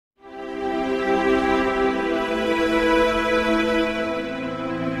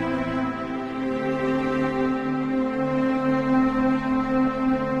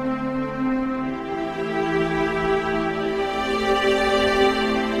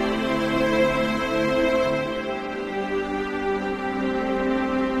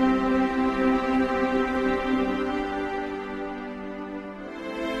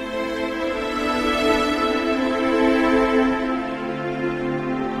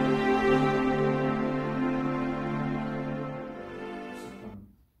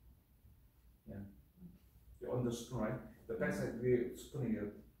backside we spoon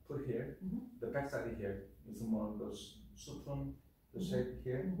you put here. The backside here is more the spoon, the shape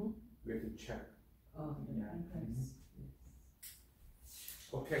here. We have to check. Oh, yeah.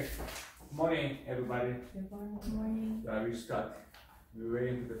 Okay. Good morning, everybody. Good morning. We start. We're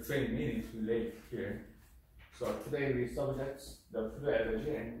waiting for the training minutes. We're late here. So today we subjects the food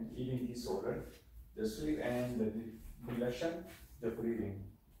allergy and eating disorder, the sleep and the dilation, the breathing,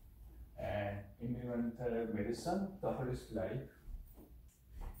 and environmental medicine, the holistic life.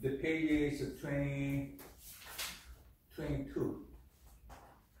 The page is 22.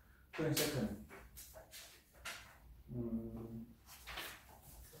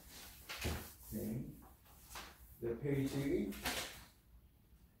 Okay. The page,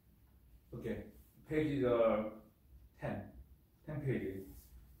 okay, page 10 pages.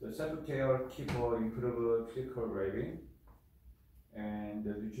 The self-care, keep or improve physical well-being, and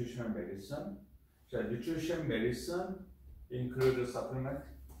the nutritional medicine. So nutrition medicine includes supplement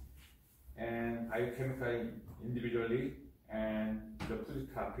and biochemical individually, and the food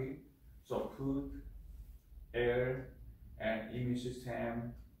therapy. So food, air, and immune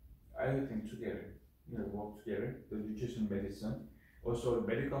system, everything together, work together. The nutrition medicine, also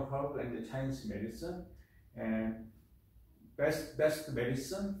medical herb and the Chinese medicine, and best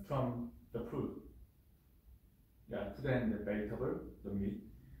medicine from the food. Yeah, food and the vegetable, the meat.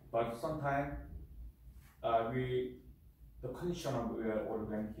 But sometimes the condition of our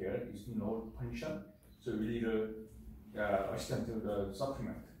organ here is no condition, so we need assistance to the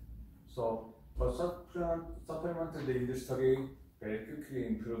supplement. So, but supplement the industry very quickly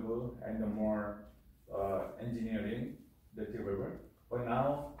improve and the more engineering the developer. But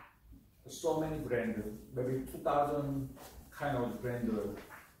now, so many brands, maybe 2,000 kind of brands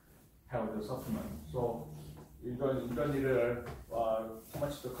have the supplement. So you don't need too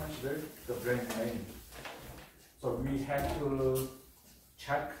much to consider the brand name. So we have to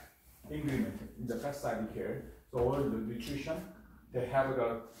check ingredient in the first side here. So all the nutrition, they have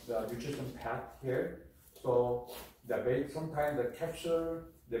the nutrition pack here. So sometimes the capsule,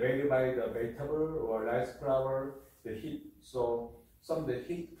 they vary by the vegetable or rice flour, the heat. So some of the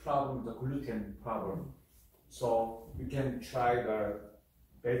heat problem, the gluten problem. So you can try the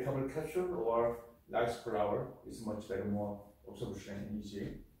vegetable capsule or rice flour. It's much better, more absorption and easy.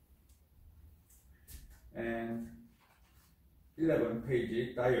 And 11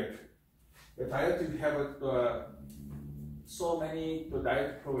 page diet. The diet we have so many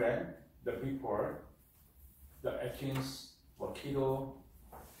diet program the before the Atkins or keto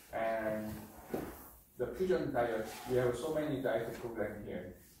and the fusion diet. We have so many diet program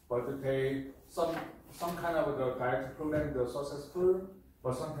here, but today some kind of the diet program is successful,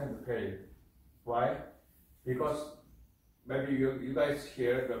 but sometimes fail. Why? Because maybe you guys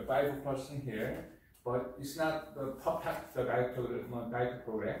here, the 5% here, but it's not the perfect diet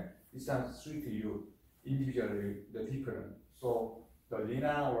program. It's not suited to you individually, the different. So the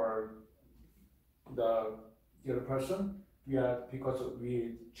Lina or the other person, because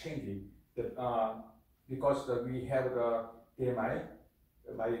we change it. Because we have the BMI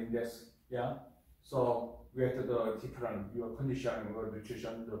index, yeah. So we have the different your condition, your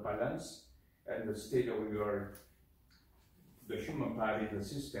nutrition, the balance, and the state of the human body, the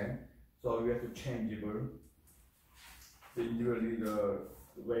system. So we have to change individually the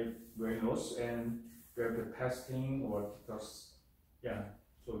weight loss, and we have the fasting or detox, yeah.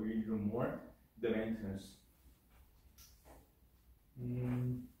 So we do more the maintenance.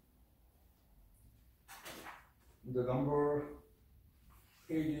 The number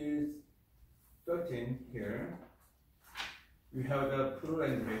page 13 here. We have the fruit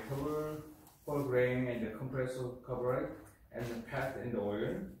and vegetable, whole grain and the compressed carbohydrate, and the fat and the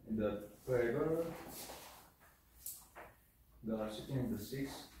oil, and the flavor, the 16 and the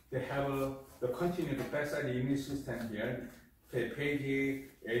 6. They have the continued backside immune system here. Okay, page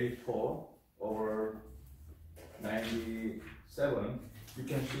 84 over 97. You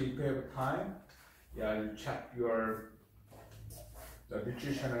can see if you have time. Yeah, you check the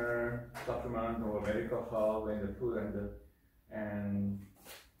nutritional supplement or medical herb and the food and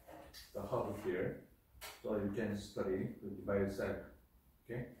the herb here, so you can study by yourself.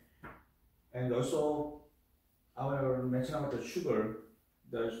 Okay, and also I will mention about the sugar.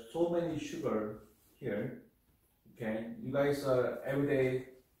 There's so many sugar here. Okay, you guys every day,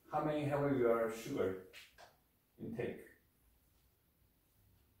 how many have your sugar intake?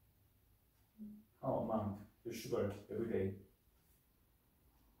 How amount the sugar every day?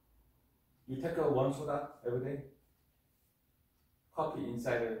 You take one soda every day? Coffee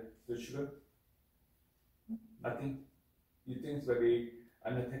inside the sugar? Nothing? You think maybe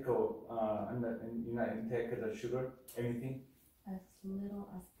intake the sugar, anything? As little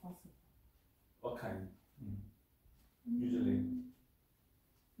as possible. What kind? Usually.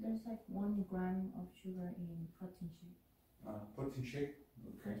 There's like 1 gram of sugar in protein shake. Protein shake?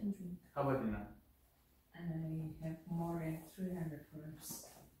 Okay. Protein drink. How about dinner? I have more than 300 grams.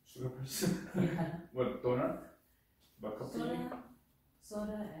 Sugar person? Yeah. What, donut? What, coffee?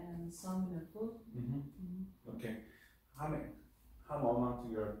 Soda and some milk. Okay. How amount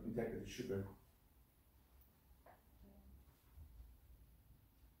of your intake of sugar?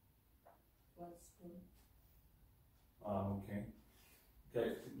 What's good? Okay. Okay.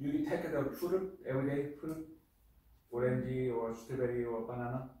 You take the fruit everyday fruit, orange or strawberry or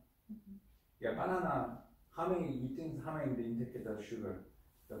banana. Yeah, banana. How many you think? How many they intake the sugar?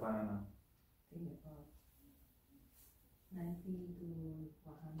 The banana. I think about 90 to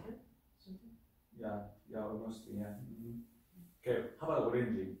 100 something. Yeah, almost. Yeah. Okay. How about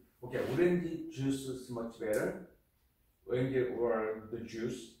orange? Okay, orange juice is much better. Orange or the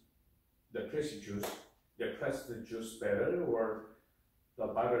juice, the pressed juice. The pressed juice better or the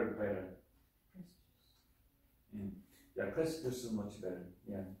bottled better? Yeah, pressed juice is much better.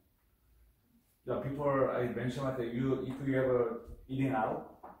 Yeah. Yeah. Before I mentioned that if you ever eating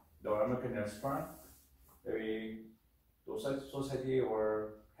out the American restaurant, maybe sausage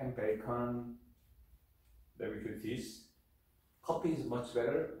or ham bacon, maybe with this. Coffee is much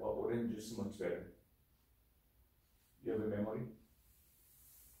better or orange juice is much better? You have a memory?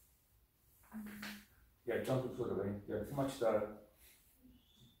 Yeah, junk food, right? Yeah, too much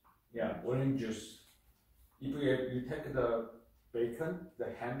orange juice. If you take the bacon,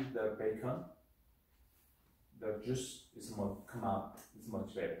 the ham, the bacon, the juice is more come out. It's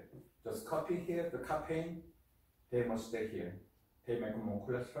much better. Just coffee here, the caffeine, they must stay here. They make more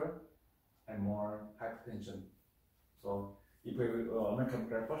cholesterol and more hypertension. So if you eat American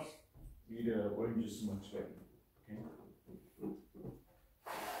breakfast, eat orange juice much better. Okay.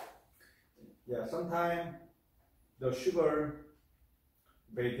 Yeah, sometimes the sugar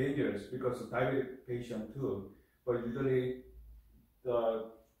very dangerous because of diabetic patient too. But usually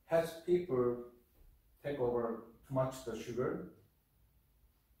the health people take over too much the sugar.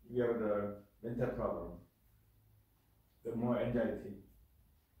 You have the mental problem, the more anxiety.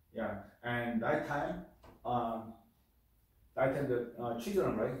 Yeah, and nighttime the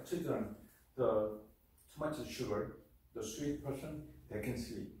children, right? Children, the too much sugar, the sweet person, they can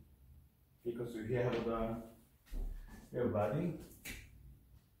sleep because we have your body.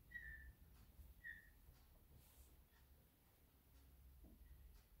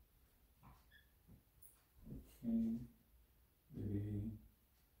 Okay, maybe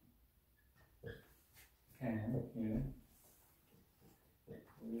can here.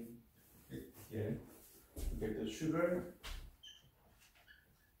 Here, get the sugar.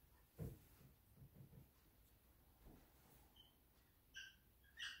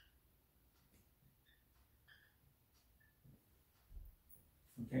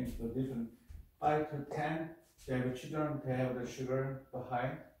 Okay, so different 5 to 10, they have children, they have the sugar, the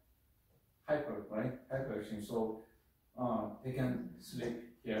hyper, right? Hypertension. So they can sleep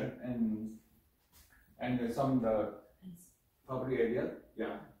here and some the public area,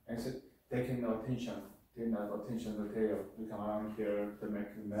 yeah, and so they can know attention. They know attention that they become around here, they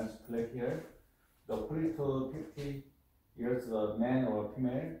make mass play here. The 40 to 50 years, the man or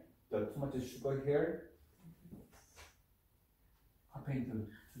female, the too much sugar here, happen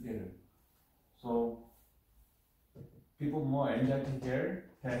together. So people more anxiety here,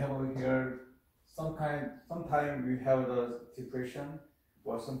 they have over here sometimes we have the depression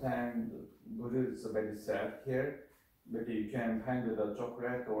or sometimes good is very sad here. Maybe you can find the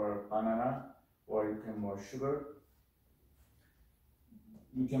chocolate or banana or you can more sugar.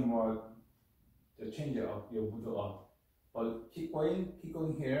 You can more the change of your mood up. But keep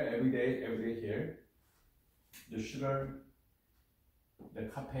going here every day here. The sugar, the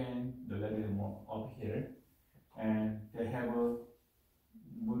caffeine, the level more up here, and they have a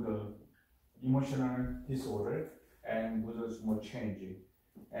mood emotional disorder and mood is more changing,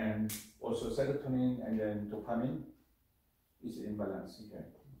 and also serotonin and then dopamine is imbalanced here.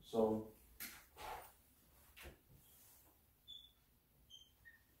 So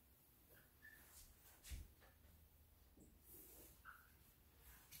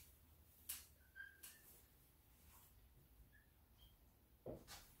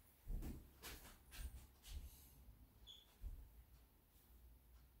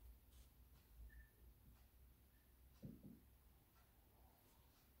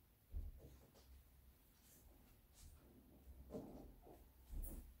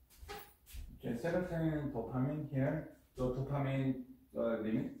serotonin and dopamine here. So dopamine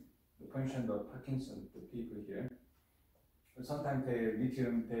limit, the function of Parkinson, the people here. But sometimes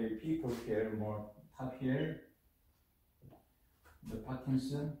the people here more top here, the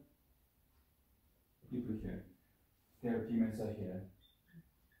Parkinson people here, their dementia here.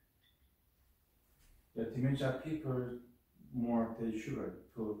 The dementia people more the sugar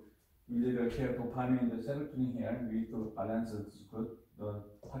to little here dopamine, the serotonin here, we need to balance it is good. The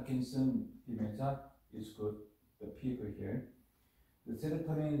Parkinson dementia is good. The people here, the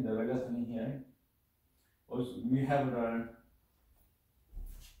serotonin, the melatonin here. Also, we have the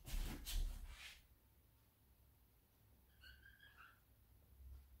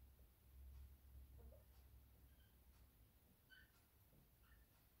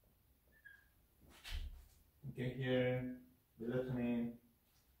here melatonin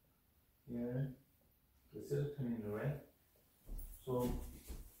here, the serotonin, right? So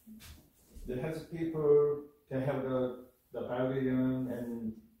the health people can have the biorhythm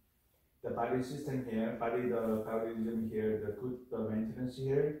and the body system here, the biorhythm here, the good maintenance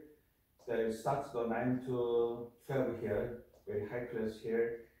here. That starts the 9 to 12 here, very high class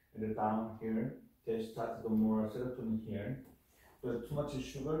here, and then down here. They start the more serotonin here. But too much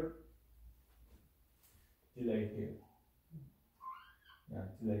sugar, delay here. Yeah,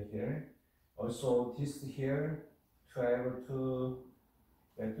 delay here. Also this here, travel to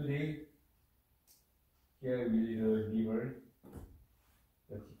today. Here we need the liver,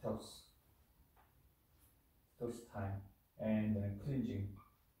 the detox time, and cleansing.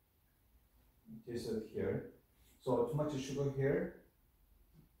 This is here. So too much sugar here,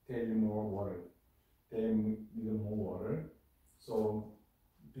 they need more water. They need more water. So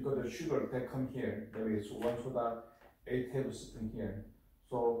because the sugar that come here, there is 1 soda, 8 tablespoons here.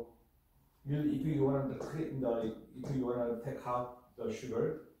 So if you want to clean if you want to take out the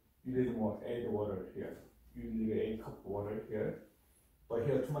sugar, you need more 8 water here. You need 8 cup water here. But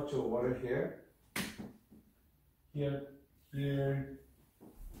here too much water here. Here,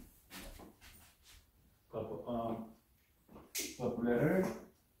 bladder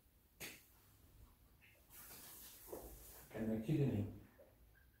and the kidney.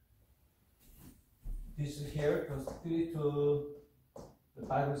 This is here, because 3 to the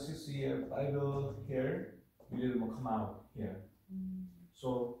 5 or 6 year, 5 here, will come out here.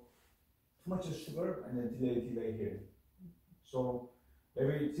 So too much sugar and then delay here. So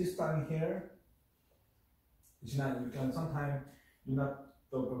maybe this time here, it's not, you can sometimes you not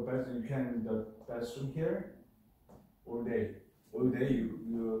the bathroom, you can the bathroom here all day. All day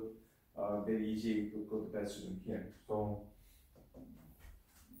you very easy to go to bathroom here. So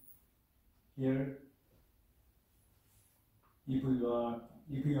here, if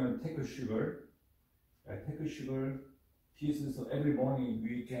you want to take a sugar, this is every morning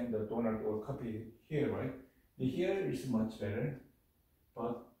we can the donut or coffee here, right? The here is much better,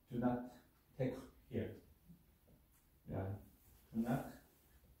 but do not take here. Yeah, do not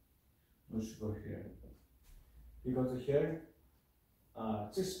no sugar here, because here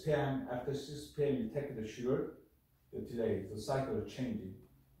 6 p.m. after 6 p.m. you take the sugar, the delay, the cycle is changing.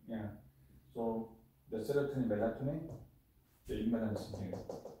 Yeah, so the serotonin, melatonin, the imbalance here.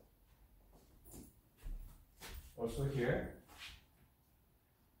 Also here,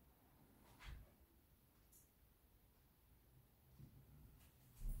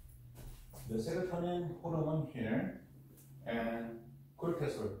 the serotonin hormone here and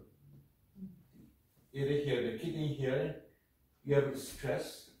cortisol. Either here, the kidney here, you have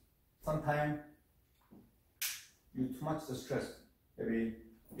stress. Sometimes you too much the stress. Maybe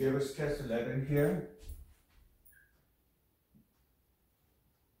you have a stress level here.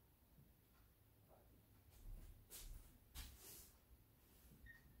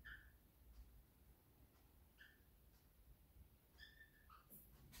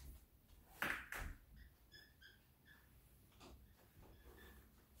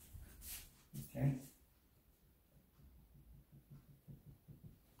 Okay.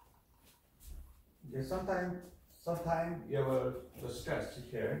 Okay, sometimes you have the stress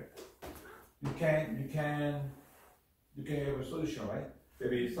here. You can have a solution, right?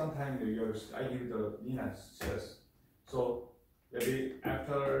 Maybe sometimes I give the Nina stress. So maybe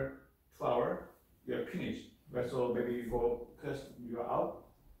after 2 hours you are finished. Right? So maybe you go because you are out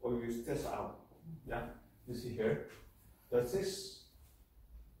or you stress out. Yeah, you see here. That's this.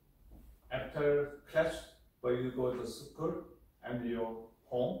 After class, but you go to school and you're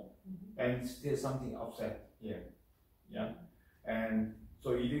home and still something upset here. Yeah. And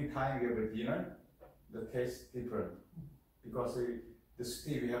so eating time, you have a dinner, the taste different. Because the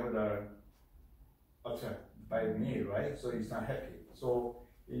still we have the upset by the meal, right? So it's not happy. So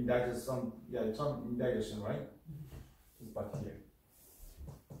indigestion, some indigestion, right? But here.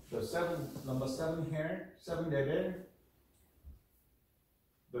 The number 7 here, 7 level,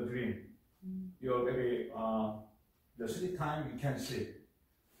 the dream. You're very, the sleep time you can't sleep.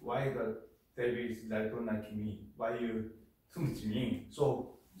 Why the baby is like don't like me? Why you too much me?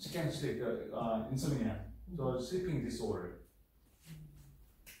 So she can't sleep, insomnia. So sleeping disorder.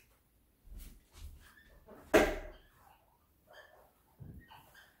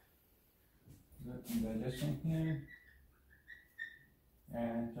 Digestion here.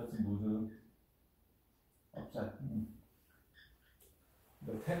 And just mood upset.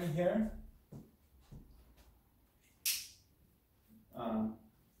 The 10 here.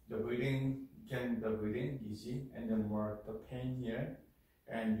 The breathing easy, and then more the pain here,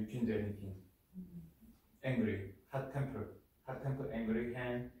 and you can do anything. Angry, hot temper, angry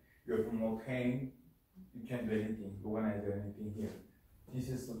hand, you have more pain, you can do anything. You wanna do anything here. This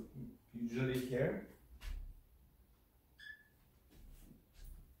is usually here.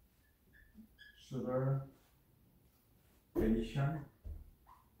 Sugar, addition,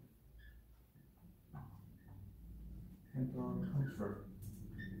 control.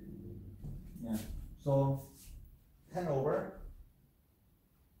 Yeah. So 10 over.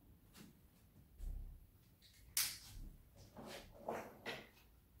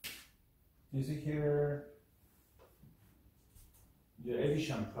 You see here the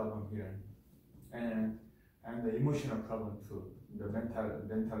addition problem here, and the emotional problem too. The mental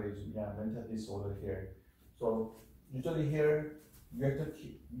disorder here. So usually here you have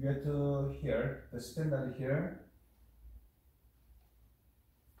to hear the standard here.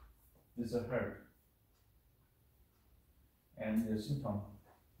 This is a hurt and the symptom.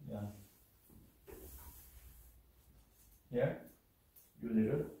 Yeah. Here you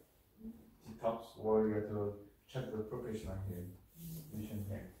little detox, or you have to check the professional here. Vision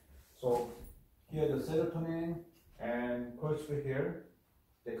here. So here the serotonin and cortisol here,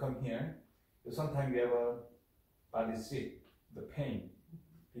 they come here. Sometimes you have a body sick, the pain,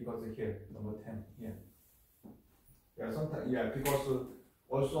 because here, number 10 here. Yeah, sometimes, yeah, because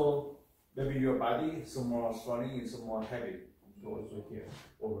also maybe your body is more swelling, is more heavy. So also here,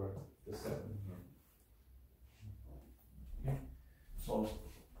 over the 7 here. Okay. So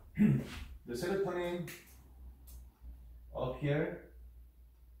the serotonin up here,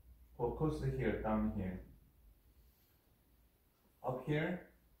 focus here, down here. Up here,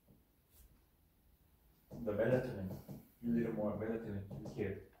 the melatonin, a little more melatonin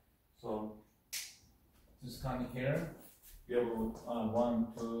here. So this kind here, we have 1,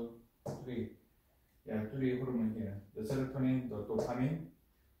 2, 3. Yeah, 3 hormone here. The serotonin, the dopamine,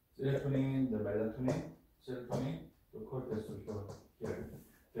 serotonin, the melatonin, serotonin, the cortisol here.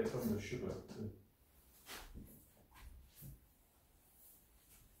 They're from the sugar too.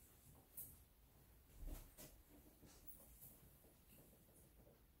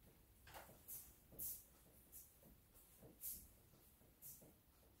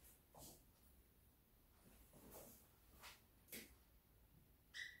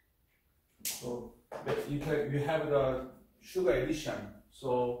 So you have the sugar addiction.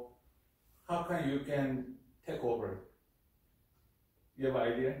 So how can you can take over? You have an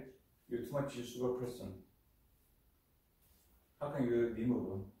idea? You're too much sugar person. How can you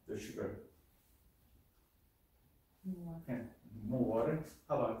remove the sugar? More water. Okay. More water?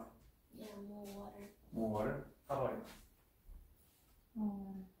 How about? Yeah, more water. More water? How about? More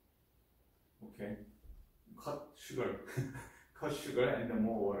water. Okay. Cut sugar. Cut sugar and then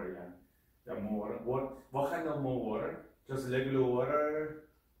more water, yeah. Yeah, more water. What kind of more water? Just regular water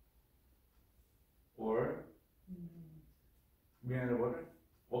or mineral water?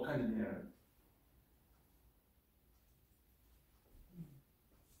 What kind of mineral?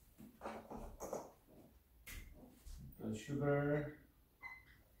 The sugar,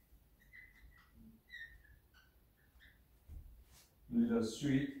 little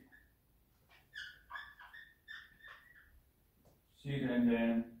sweet, and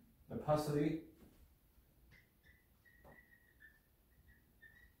then the parsley,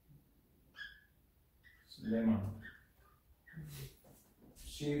 lemon.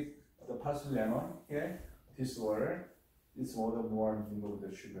 Seed, the parsley, lemon here, this water more remove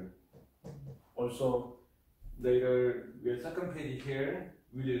the sugar. Also, later, the second page here,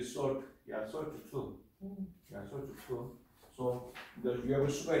 we will salt, yeah, salt too. Yeah, salt too. So, you have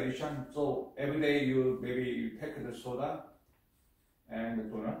a sugar addition, so every day maybe you take the soda and the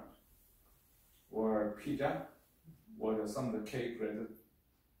donut, or pizza, or some of the cake, bread,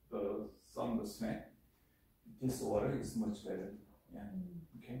 some of the snack. This water is much better. Yeah.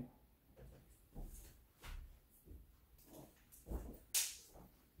 Okay.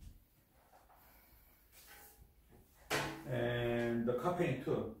 And the caffeine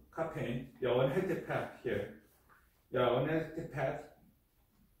too. caffeine, yeah, unhealthy fat here. Yeah, unhealthy fat.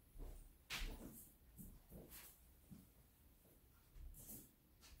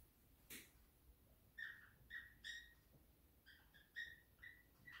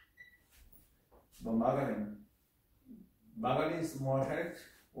 The margarine. Margarine is more health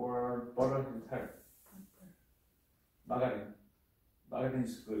or butter is health? Margarine. Margarine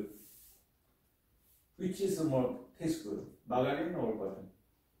is good. Which is more taste good? Margarine or butter?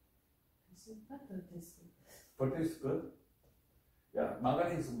 Butter tastes good. Butter is good. Yeah,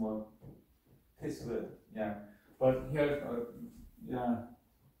 margarine is more taste good. Yeah, but here, yeah,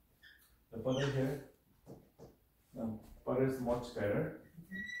 the butter here, butter is much better.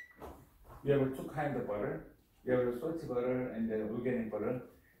 We have two kinds of butter. We have salty butter and then organic butter.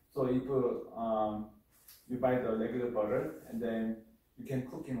 So if you buy the regular butter and then you can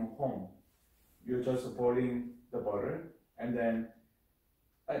cook in home. You're just boiling the butter and then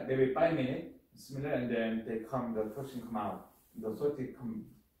maybe 5 minutes, similar, and then the toxin come out. The salty come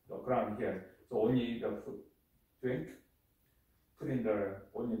the ground here. So only the drink, put in the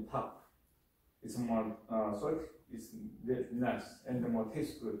only top. It's more salt, it's less and the more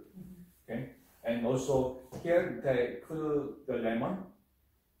taste good. Okay, and also here they put the lemon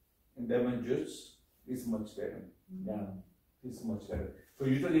juice is much better. Yeah, it's much better. So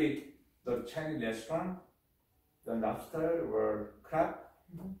usually the Chinese restaurant, the lobster or crab,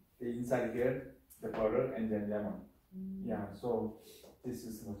 the inside here the butter and then lemon. Yeah, so this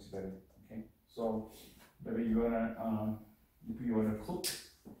is much better. Okay, so maybe you wanna if you wanna cook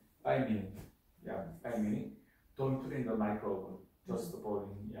 5 minutes. Yeah, 5 minutes. Don't put in the microwave, just the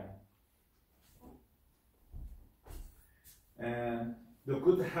boiling. Yeah. And the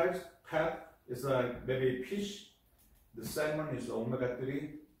good health fat is maybe fish. The salmon is omega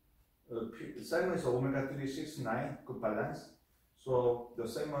 3. Salmon is omega 3, 6, 9, good balance. So the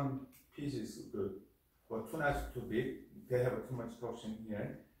salmon fish is good. But tuna is too big. They have too much toxin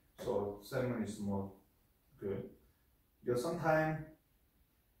here. So salmon is more good. Because sometimes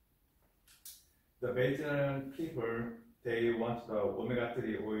the vegetarian people they want the omega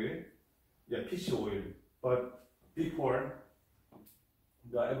 3 oil, yeah, fish oil. But before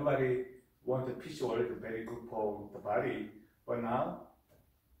everybody want the fish oil to very good for the body, but now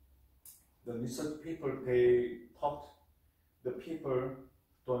the research people they taught the people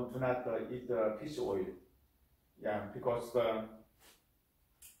do not eat the fish oil, yeah, because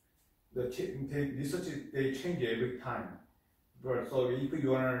the research they change every time. But so if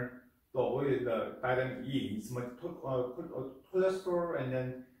you want the oil, the vitamin E is much cholesterol and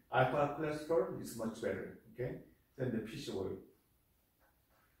then alpha cholesterol is much better, okay, than the fish oil.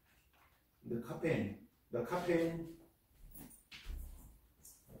 The caffeine.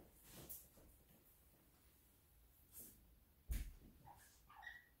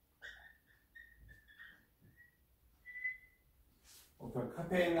 Okay,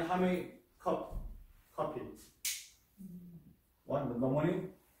 caffeine. How many cup coffee? One in the morning.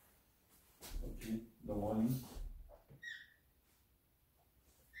 Okay, the morning.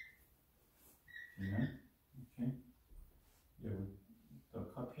 Yeah. Okay. Yeah, the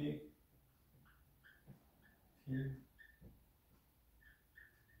coffee.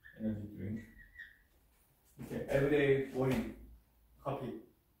 Energy drink. Okay, everyday morning coffee.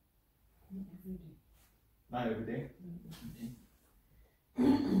 Every day. Not every day. Okay.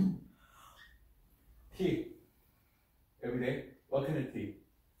 Tea. Every day. What kind of tea?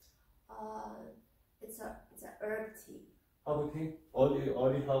 It's a herb tea. Herbal tea? All the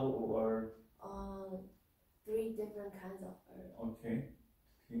herbal or? 3 different kinds of herb. Okay.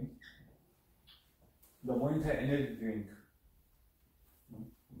 Tea. The morning time energy drink.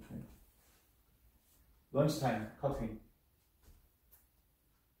 Okay. Lunchtime coffee.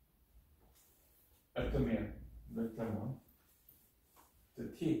 After meal. Lunchtime one. The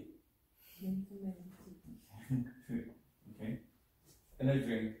tea. Okay. Energy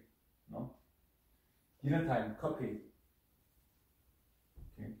drink. No. Dinner time coffee.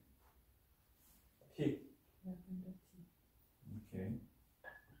 Okay. Tea. Okay.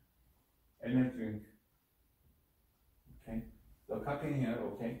 Energy drink. Okay. The coffee here,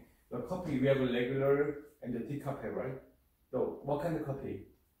 okay. The coffee we have a regular and the decaf, right? So what kind of coffee?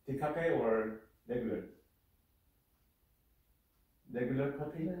 Decaf or regular? Regular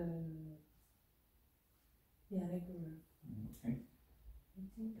coffee? Yeah, regular. Okay. I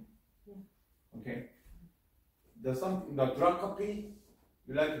think, yeah. Okay. The dark coffee?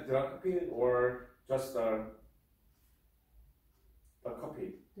 You like the dark coffee or just the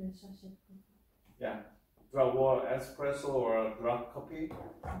coffee? The sachet coffee. Yeah. Dark or espresso or dark coffee.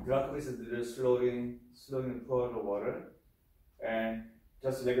 Dark coffee is slowly pour the water, and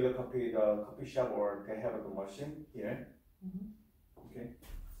just regular coffee, the coffee shop, or they have the machine here. Okay.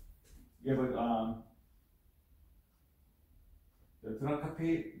 You have the dark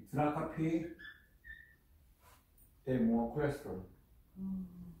coffee, they more cholesterol.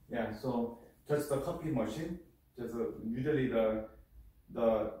 Yeah, so just the coffee machine, just usually the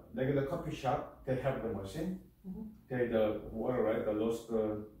regular coffee shop, they have the machine. They the water, right? They roast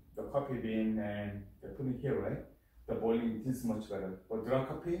the coffee bean and they put it here, right? The boiling is much better. But dark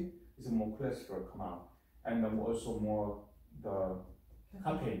coffee is more cholesterol come out, and also more the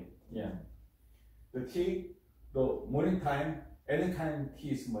caffeine. Yeah. The tea, the morning time, any kind of tea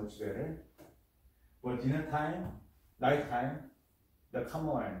is much better. But dinner time, night time, the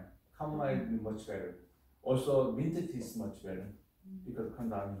chamomile is much better. Also, mint tea is much better because it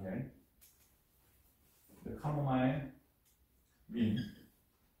comes down here. The chamomile, mint.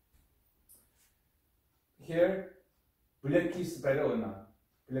 Here, black tea is better or not?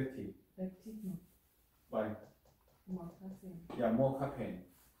 Black tea. Black tea, no. Why? More caffeine. Yeah, more caffeine.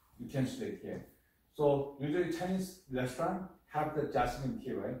 You can see it here. So usually Chinese restaurant have the jasmine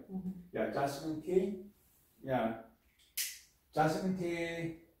tea, right? Yeah, jasmine tea. Yeah, jasmine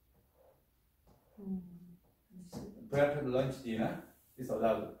tea. Breakfast, lunch, dinner is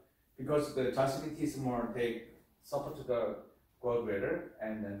allowed because the jasmine tea is more they support the gallbladder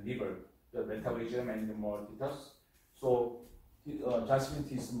and then liver, the metabolism and the more detox. So jasmine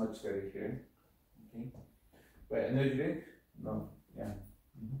tea is much better here. Okay, but energy drink, no, yeah.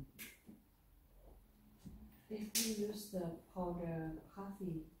 If we use the powder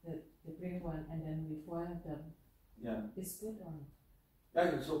coffee, the green one, and then we boil them, Yeah, it's good on yeah,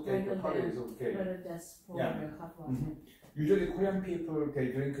 it's okay. The powder is okay. rather just pour Yeah. the hot water. Usually Korean people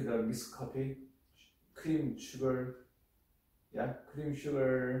they drink the mixed coffee, cream, sugar, yeah, cream,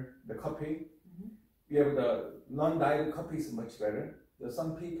 sugar, the coffee. We have the non-diet coffee is much better.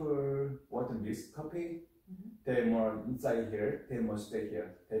 Some people want the mixed coffee. They more inside here. They more stay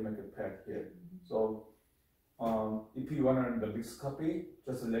here. They make a pack here. So if you want the mixed coffee,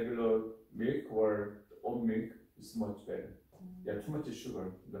 just a regular milk or oat milk is much better. Yeah, too much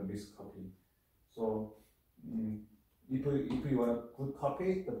sugar the mixed coffee. So if you want a good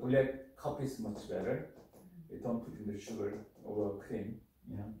coffee, the black coffee is much better. They don't put in the sugar or cream.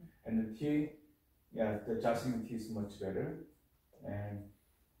 Yeah, and the tea, yeah, the jasmine tea is much better. And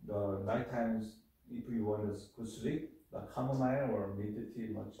the night times, if you want a good sleep, the chamomile or mint tea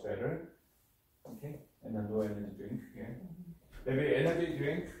much better. Okay, and then no energy drink. Yeah, maybe energy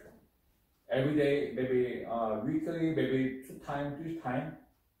drink every day, maybe weekly, maybe 2 times, 3 times,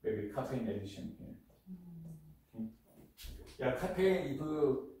 maybe caffeine addition here. Okay. Yeah, caffeine. If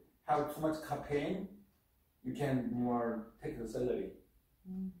you have too much caffeine, you can more take the celery.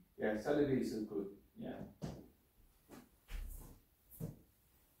 Yeah, celery is good. Yeah.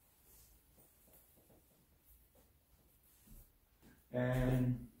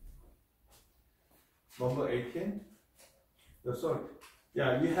 And number 18, the salt.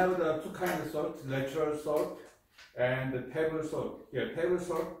 Yeah, you have the 2 kinds of salt, natural salt and the table salt. Here, table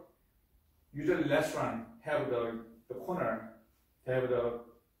salt, usually restaurant have the corner, have the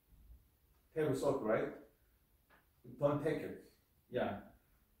table salt, right? Don't take it. Yeah.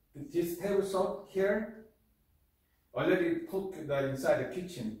 This table salt here, already cooked inside the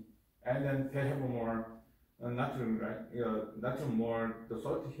kitchen, and then they have more natural, right? Natural more the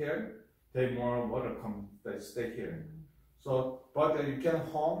salt here, they more water come that stay here. So, but you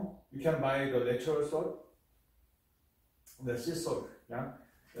can buy the natural salt, the sea salt. Yeah,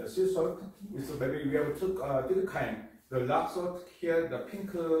 the sea salt is maybe we have 2 different kind. The rock salt here, the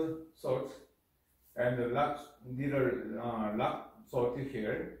pink salt, and the rock salt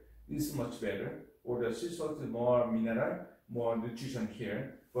here is much better. Or the sea salt is more mineral, more nutrition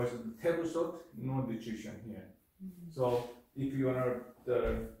here. But the table salt, no nutrition here. So if you want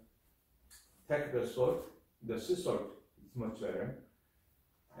to take the salt, the sea salt is much better.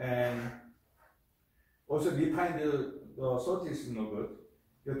 And also refined the salt is no good.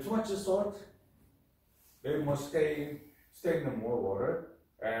 You have too much salt, maybe must stay in the more water,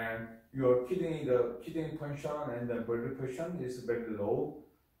 and your kidney function and the blood function is very low,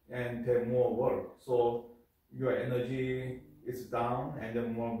 and have more work. So your energy is down, and the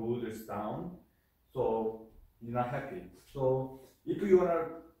more mood is down. So you're not happy. So if you want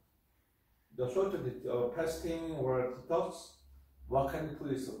the sort of fasting or detox, what kind of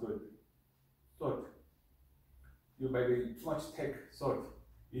food is so good? Salt. You maybe too much take salt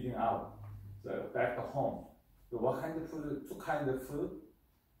eating out. So back at home. So what kind of food? 2 kinds of food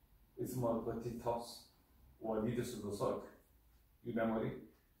is more the detox or needs the salt. You memory?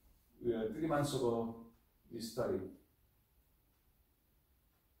 3 months ago we studied.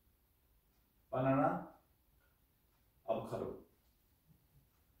 banana, avocado.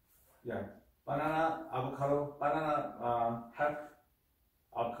 Yeah, banana, avocado, banana help,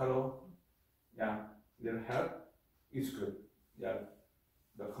 avocado, yeah, little help is good. Yeah,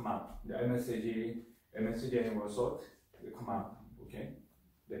 the come out. The MSG animal salt, will come out. Okay,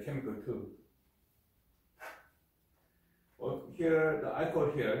 the chemical too. Well, here the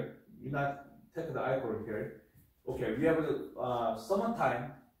alcohol here, you not take the alcohol here. Okay, we have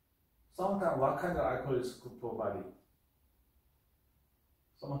summertime. Summertime, what kind of alcohol is good for body?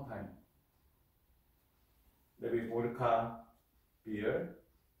 Summertime. Maybe vodka, beer,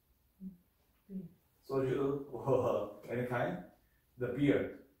 soju, or any kind. The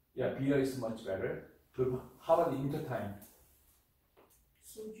beer, yeah, beer is much better. But how about the wintertime?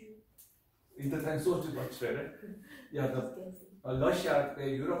 Soju. Wintertime soju much better. Yeah, the Russia, the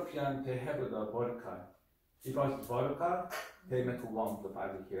European, they have the vodka. Because vodka, they make warm the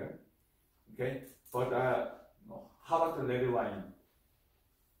body here. Okay, but how about the red wine?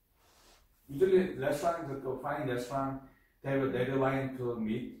 Usually, restaurant, to find restaurant, they have a red wine to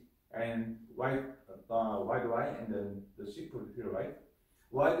meat and white wine and then the seafood here, right?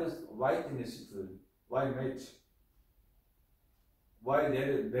 Why does white in the seafood? Why meat? Why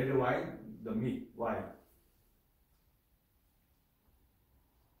red wine? The meat. Why?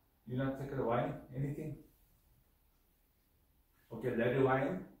 You not take the wine? Anything? Okay, red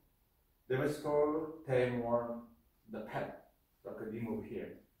wine. The vegetable take more the pet that could remove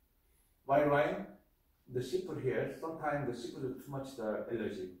here. White wine, the seafood here, sometimes the seafood is too much the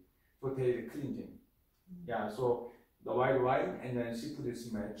allergy, so take cleansing. Yeah, so the white wine and then seafood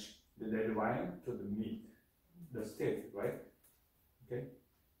is match the red wine to the meat, the steak, right? Okay.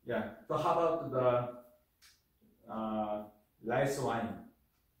 Yeah. So how about the rice wine?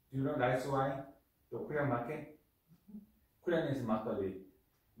 Do you know rice wine? The Korean market? Korean is makgeolli.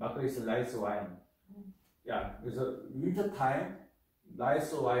 Makgeolli is rice wine. Yeah. So winter time,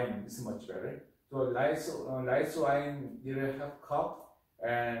 rice wine is much better. So rice wine, you have cup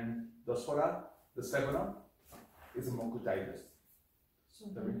and the soda, the 7-Up is more good digest. So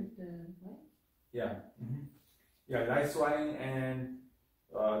the what? Yeah. Yeah, rice wine and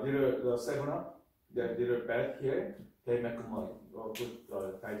the 7-Up, the little bag here, they make more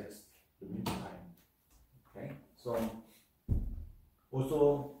good digest the winter time. Okay. So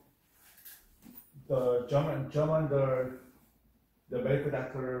also the German the medical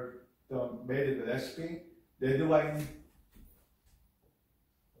doctor made the recipe. Red wine.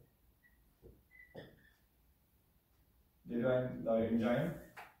 The enzyme.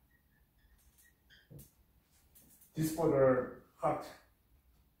 This for the heart,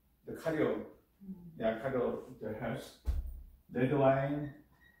 the cardio, the health. Red wine,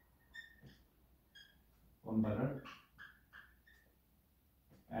 1 bottle,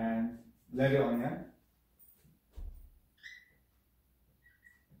 and red onion,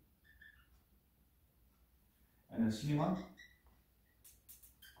 and a cinnamon.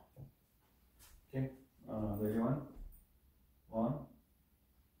 Okay, red one,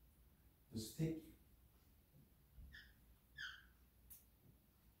 the stick.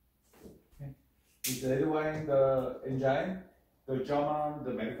 Okay, with the red wine, the enzyme, the German,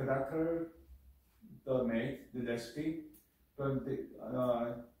 the medical doctor, the made the recipe, but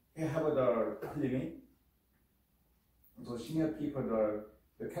he have the clinic. So senior people,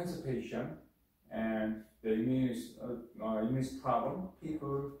 the cancer patient, and the immune problem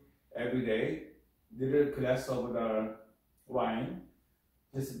people every day, little glass of the wine.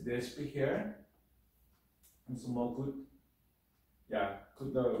 This recipe here, it's more good. Yeah,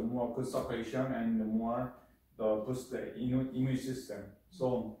 more good circulation and more the boost the immune system.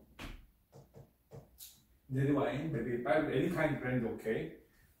 So red wine, maybe any kind of brand okay.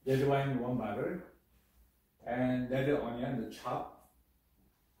 Red wine 1 bottle, and red onion the chop,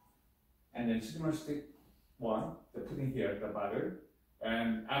 and then cinnamon stick 1. The put in here the bottle,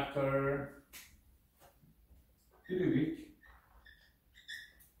 and after 3 weeks.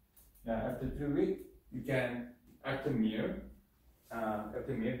 Yeah, after 3 weeks, you can after meal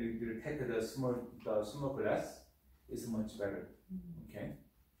you take the small glass. It's much better. Okay.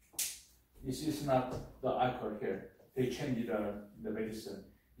 This is not the alcohol here. They change the medicine.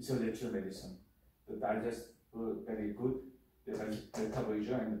 It's a natural medicine. The digest very good. The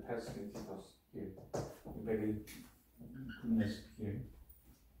metabolism and the parasiticus here. Very goodness here.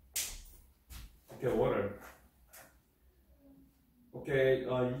 Okay, water. Okay,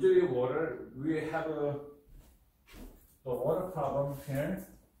 usually water, we have the water problem here.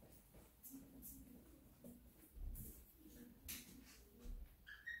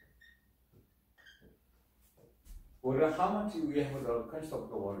 Water, how much we have the concept of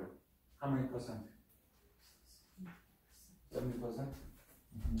the water? How many percent? 70%?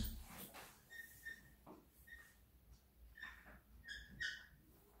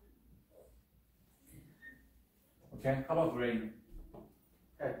 Okay, how about brain?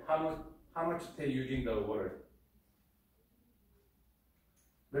 Okay, how much they using the water?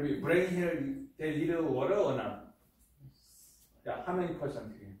 Maybe brain here they need water or not? Yeah, how many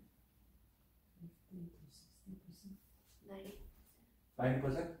percent here?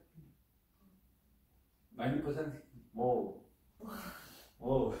 90%? 90%? Whoa.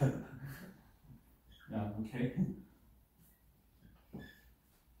 Whoa. Yeah, okay.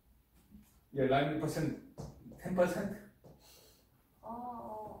 Yeah, 90%, 10%?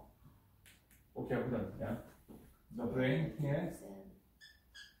 Oh. Okay, hold on. Yeah. The brain here,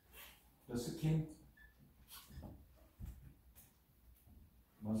 the skin,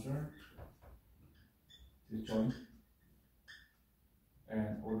 muscle, the joint,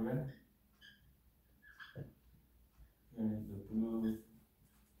 and organ, and the blue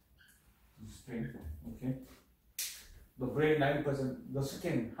string. Okay. The brain 90%. The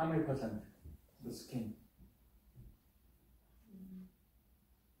skin, how many percent? The skin.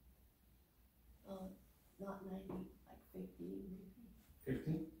 Not 90, like 50 maybe.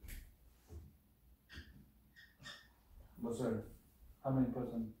 50? Muscle, how many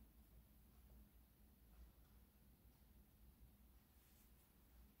percent?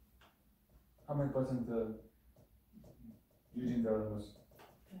 How many percent using the muscle?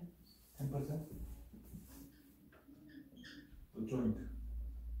 10%? The joint?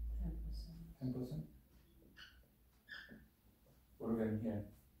 10%? Organ here?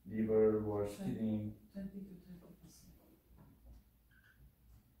 Liver or kidney? 20 to 30%.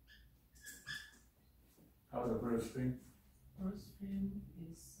 How the bloodstream? Bloodstream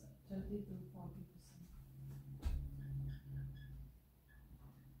is 30 to 40%.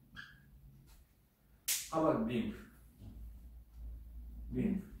 How about lymph?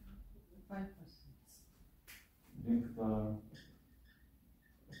 Lymph. 5%. Lymph.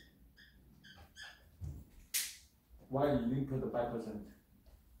 Why lymph the 5%?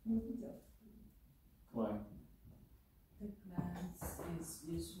 Why? The glands is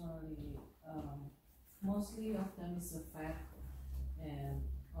usually mostly of them is a fat, and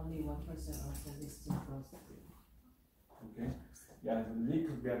only 1% of them is the prostate. Okay. Yeah, the lymph,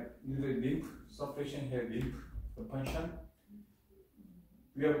 we have usually lymph suppression here, lymph the function.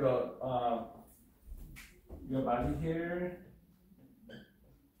 We have the your body here.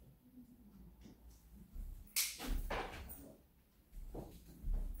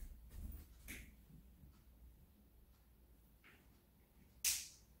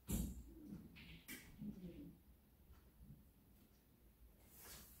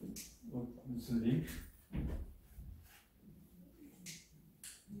 This is lymph.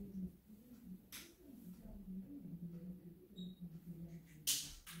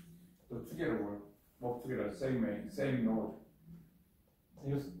 So together work together, same way, same node.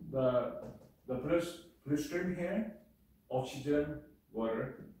 Use the bloodstream here, oxygen,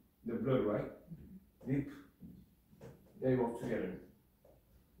 water, the blood, right? Lymph, they work together.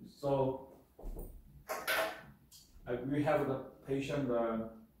 So we have the patient,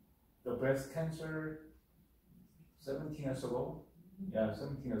 the breast cancer 17 years ago. Yeah,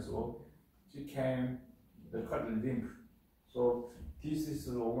 17 years ago. She came, they cut the lymph. So this is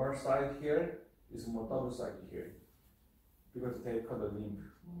the lower side here, is more double side here. Because they cut the lymph.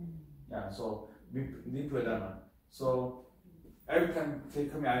 Yeah, so lymphedema. So every time they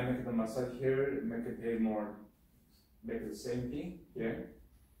come, I make the massage here, make it more, make the same thing here.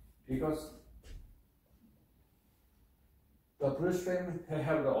 Because the bloodstream, they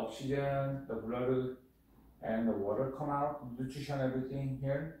have the oxygen, the blood, and the water come out, nutrition, everything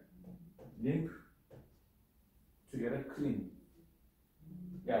here. Lymph, together clean.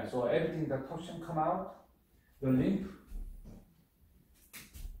 Yeah, so everything, the toxin come out, the lymph,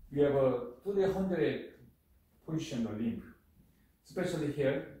 we have a 300 position of lymph, especially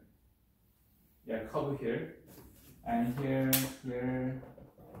here, yeah, cover here, and here,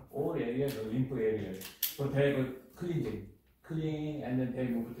 all areas, the lymph area. So they have a clean, and then they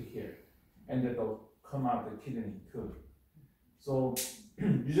move to here, and then they'll come out the kidney too. So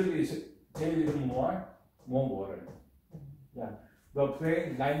usually they need more water. Yeah, the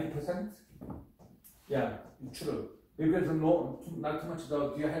brain 90%. Yeah, true. Because not too much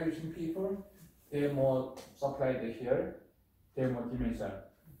the dehydration people, they more supplied here. They more dementia.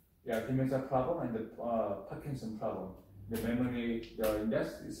 Yeah, dementia problem and the Parkinson problem. The memory, the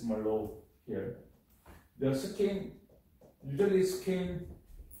index is more low here. The skin, usually skin,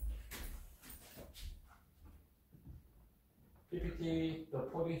 PPT, the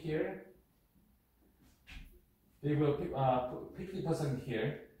putting here, they will put 50%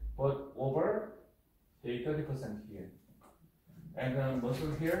 here, but over they 30% here. And then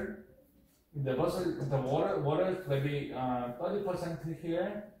muscle here, the water maybe 30%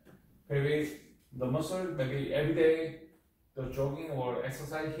 here, maybe the muscle maybe every day the jogging or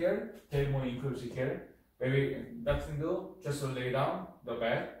exercise here, they more increase here. Maybe nothing to do, just lay down the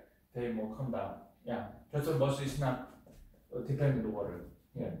bed, they more come down. Yeah, just the muscle is not depend on the water.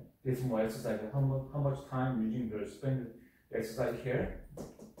 Yeah, this more exercise. How much time using the spend the exercise here?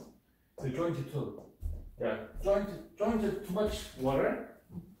 The joint too. Yeah, joint too much water.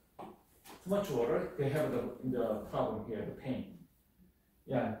 They have the problem here, the pain.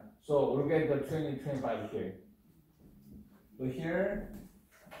 Yeah, so we'll get the 20-25 here. So here,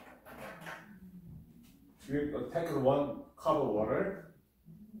 you take one cup of water.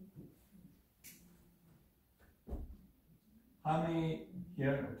 How many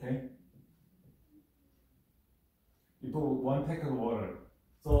here? Okay. You put one tank of water.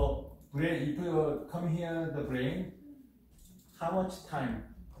 So brain, if you come here, the brain, how much time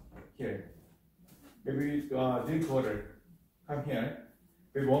here? Maybe drink water. Come here.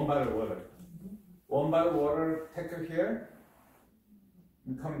 With 1 bottle of water. 1 bottle of water, take it here.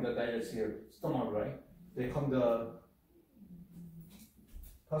 You come in the digest here, stomach, right? They come the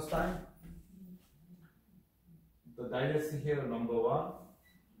first time. The digest here, number 1.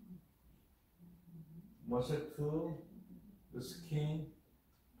 Muscle 2, the skin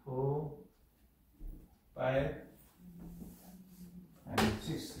 2, 5, and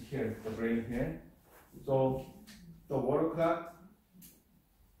 6 here, the brain here. So the water clock,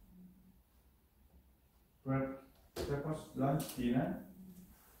 breakfast, lunch, dinner,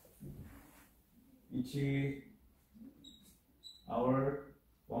 each hour,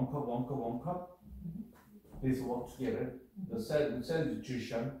 1 cup. These work together. The cell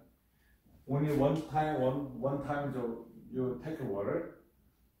nutrition. Only one time you take the water,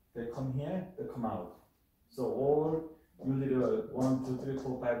 they come here, they come out. So all usually 1, 2, 3,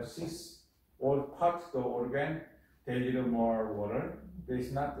 4, 5, 6, all parts the organ, they need more water. There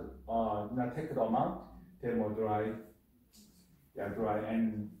is not take the amount, they're more dry. Yeah, dry.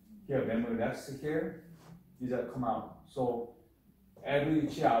 And here memory next here, these are come out. So every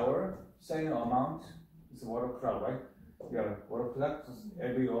each hour, same amount. It's water clock, right? Yeah, water clock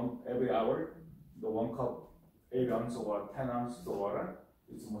every hour, the 1 cup, 8 ounces or 10 ounces of water.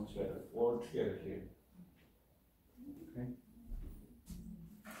 It's much better. All together here. Okay.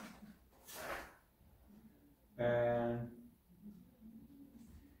 And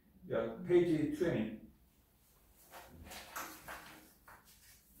yeah, page 20.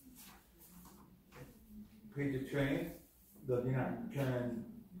 Page 20. The dinner can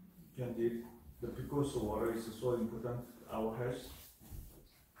did. Because water is so important to our health.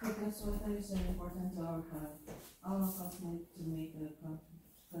 Because water is very important to our health. All of us need to make a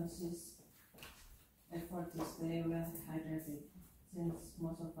conscious effort to stay well hydrated, since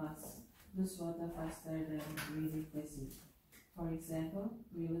most of us lose water faster than we replace it. For example,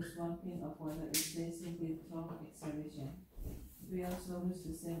 we lose 1 pint of water each day simply through exhalation. We also lose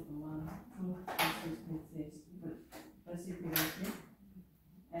the same amount through precipitation,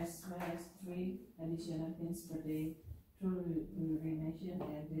 as well as 3 additional pints per day through urination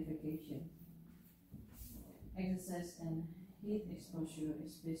and defecation. Exercise and heat exposure,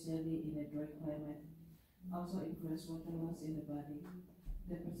 especially in a dry climate, also increase water loss in the body.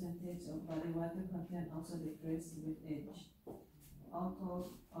 The percentage of body water content also decreases with age.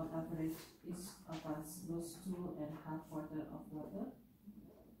 Although, on average, each of us loses 2.5 quarters of water,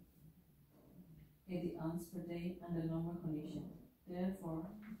 80 ounces per day under normal conditions. Therefore,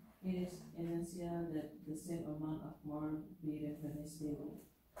 it is essential that the same amount of more be replenished daily.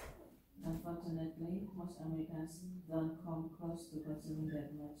 Unfortunately, most Americans don't come close to consuming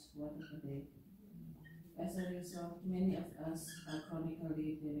that much water per day. As a result, many of us are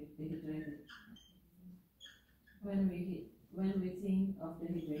chronically dehydrated. When we think of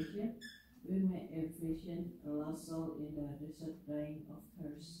dehydration, we may envision a lost soul in the desert dying of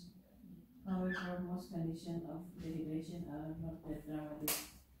thirst. However, most conditions of dehydration are not that dramatic,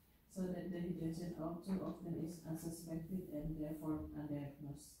 so that dehydration too often is unsuspected and therefore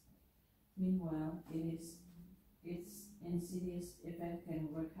undiagnosed. Meanwhile, its insidious effect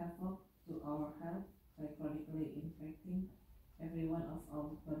can work havoc to our health by chronically impacting every one of our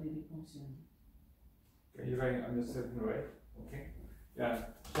bodily functions. Okay, you guys understand me, right? Okay. Yeah.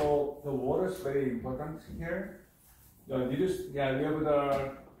 So the water is very important here. We have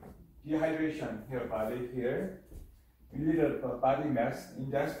the dehydration here, body here. We need a body mass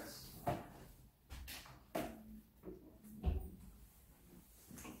index.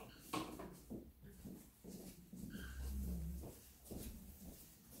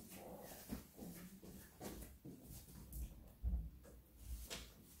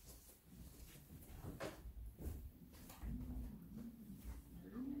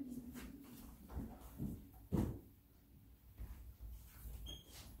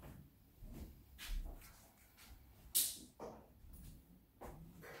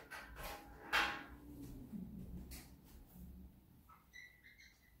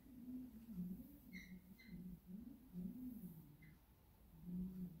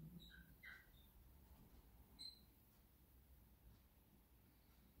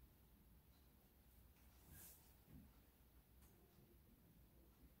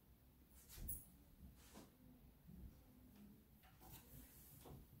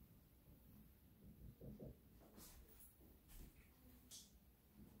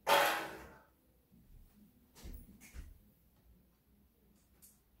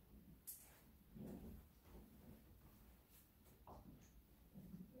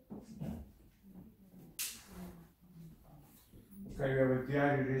 Okay, we have a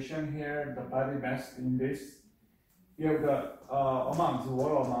dehydration here, the body mass index. We have the amount, the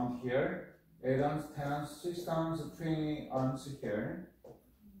water amount here, 8 ounce, 10 ounce, 6 ounce, 20 ounce here,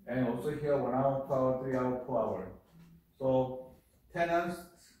 and also here 1 hour per hour, 3 hour per hour. So 10 ounce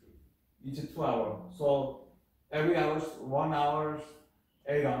each 2 hours. So every hour 1 hour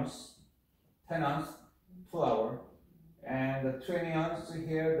 8 ounce, 10 ounce 2 hour, and the 20 ounce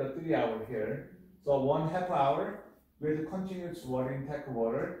here, the 3 hour here. So 1/2 hour with continuous water intake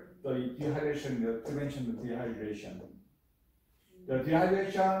water, the dehydration, the prevention of dehydration. The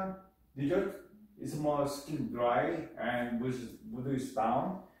dehydration result is more skin dry and mood is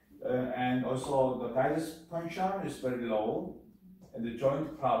down, and also the digestive function is very low, and the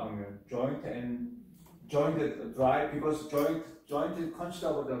joint problem, joint is dry because joint is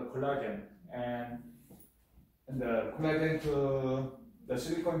considered the collagen, and the collagen to the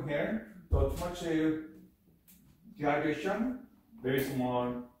silicone here, so too much dehydration, there is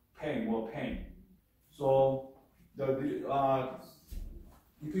more pain. So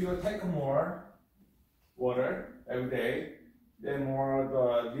if you take more water every day, then more the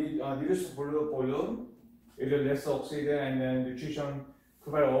reduced volume, it will less oxygen, and then nutrition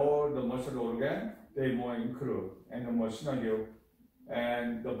provide all the muscle organ, they more include and the more synergy.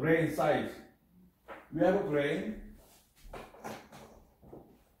 And the brain side, we have a brain.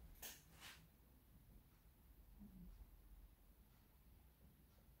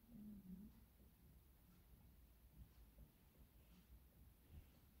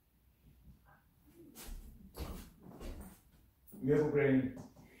 We have a brain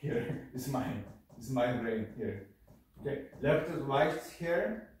here. It's mine. It's my brain here. Okay, left to right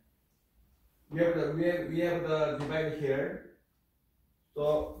here. We have the divide here.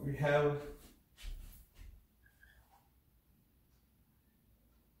 So we have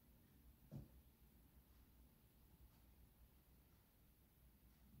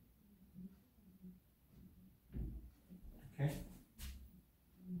okay.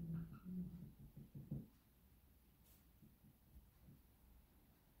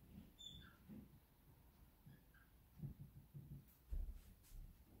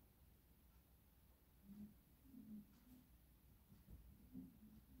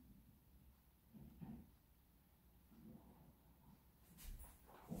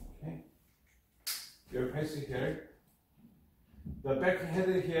 Your face here, the back head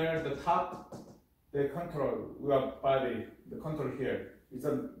here, the top, they control your body, the control here. It's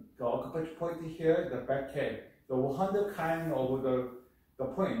the acupuncture point here, the back head. The 100 kind of the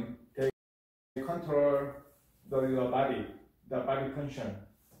point, they control your body, the body function.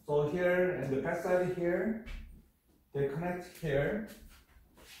 So here, and the back side here, they connect here.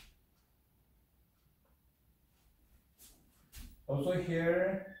 Also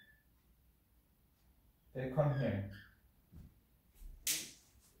here, they come here.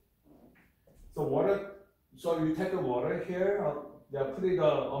 So water, so you take the water here, they put the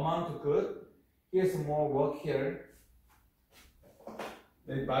amount good. Here's more work here.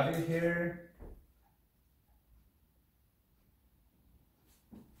 The body here.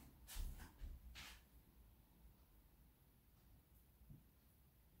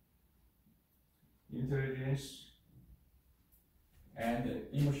 Intelligence and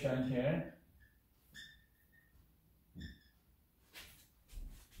emotion here.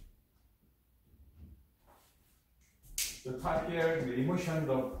 The top here, the emotion,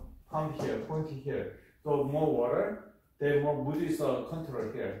 the pump here, point here. So more water, then more mood is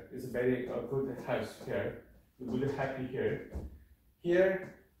control here. It's very good health here. The mood happy here.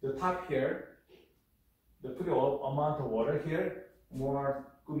 Here, the top here, the put amount of water here, more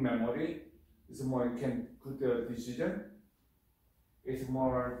good memory. It's more you can good decision. It's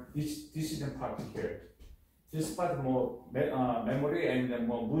more decision part here. This part more memory and then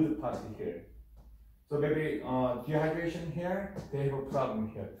more mood part here. So maybe dehydration here, they have a problem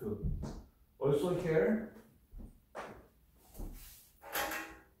here too. Also here,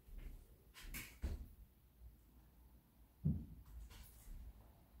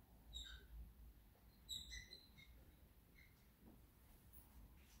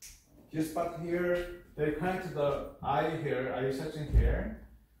 this part here, they connect to the eye here, eye section here.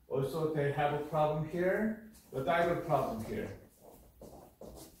 Also they have a problem here, the thyroid problem here.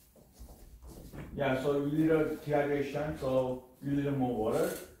 Yeah, so you need a dehydration, so you need more water.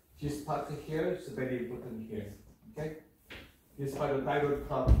 This part here is very important here. Okay? This part of thyroid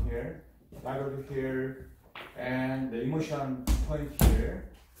problem here, and the emotion point here,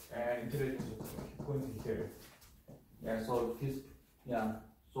 and intelligence point here. Yeah, so this, yeah,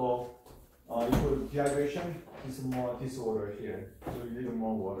 so if dehydration is more disorder here, so you need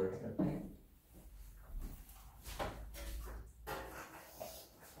more water. Okay?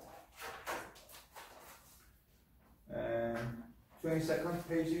 22nd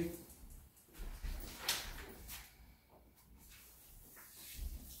page.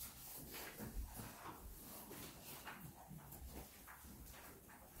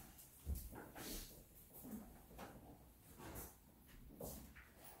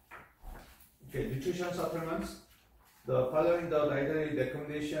 Okay, nutrition supplements. The following the dietary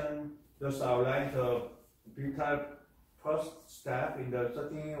recommendation just outline the vital first step in the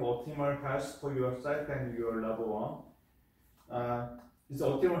setting optimal health for yourself and your loved one. It's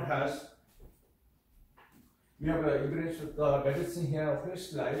optimal health. We have evidence of the medicine here,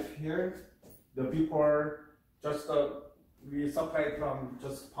 fresh life here. The before just we supply from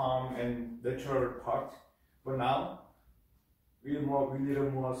just palm and natural part, but now we need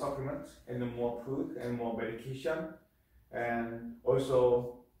more supplements and more food and more medication, and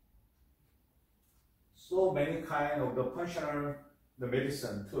also so many kind of the functional the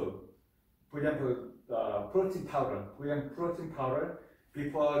medicine too. For example, the protein powder. Protein powder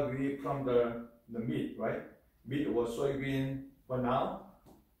before we from the meat, right? Meat or soybean, but now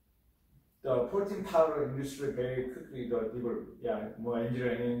the protein powder industry very quickly develop, more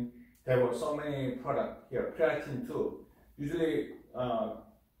engineering. There were so many products here, creatine too. Usually,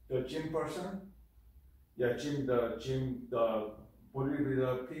 the gym person, the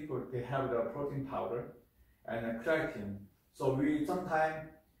bodybuilder people, they have the protein powder and creatine. So we sometimes,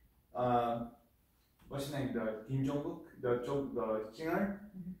 what's his name, the Kim Jong-kook, the singer,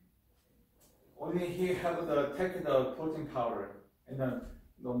 only he have the take the protein powder and then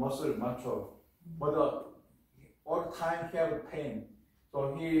the muscle macho, but all the time he have pain.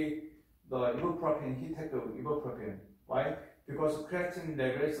 So the ibuprofen, he take the ibuprofen. Why? Because creatine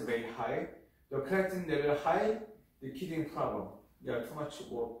level is very high. The creatine level high, the kidney problem. Too much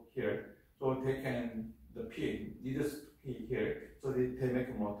work here. So they can need to pee here. So they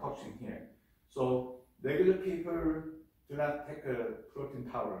make more toxin here. So regular people do not take a protein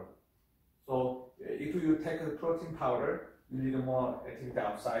powder. So if you take a protein powder, you need more activity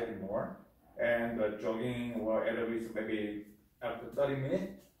outside more, and jogging or aerobics maybe after 30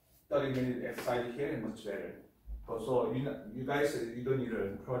 minutes exercise here is much better. So you guys, you don't need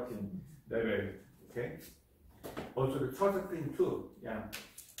a protein level, okay? Also the chocolate cream too,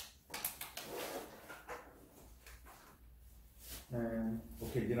 And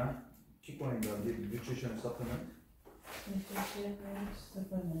okay, Dina, keep going the nutrition supplement. Nutrition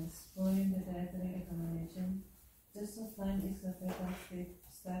supplements. Following the dietary recommendation, just as time is the vital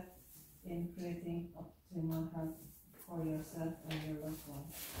step in creating optimal health for yourself and your loved one.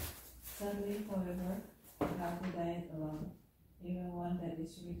 Sadly, however, a healthy diet alone, even one that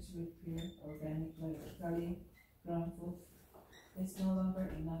is rich with pure, organic, locally grown food, is no longer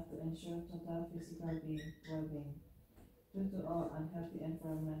enough to ensure total physical well-being. Due to our unhealthy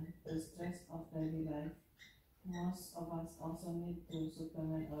environment, the stress of daily life, most of us also need to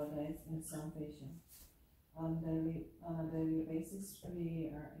supplement our diets in some fashion. On a daily basis,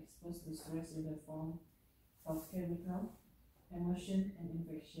 we are exposed to stress in the form of chemical, emotion, and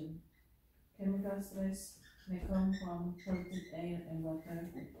infection. Chemical stress may come from polluted air and water,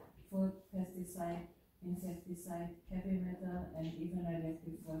 food, pesticide, insecticide, heavy metal, and even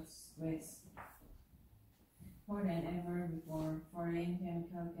radioactive waste. More than ever before, foreign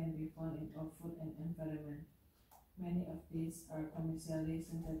chemicals can be found in our food and environment. Many of these are commercially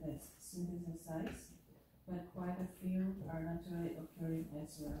synthesized, but quite a few are naturally occurring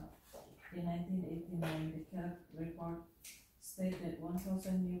as well. In 1989, the Kellogg report stated that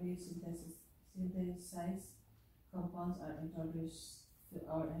 1,000 newly synthesized compounds are introduced to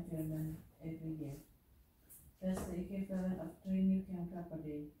our environment every year. That's the equivalent of 3 new chemicals per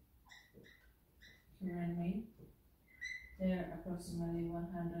day. Currently, there are approximately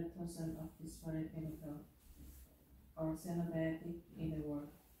 100,000 of these foreign chemicals or xenobiotics in the world.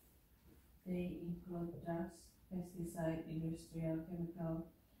 They include drugs, pesticide, industrial chemical,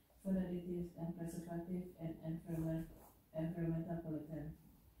 food additives, and preservative and environmental pollutants.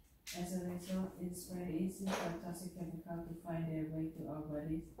 As a result, it's very easy for toxic chemicals to find their way to our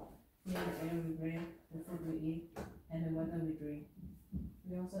bodies, via the air we breathe, the food we eat, and the water we drink.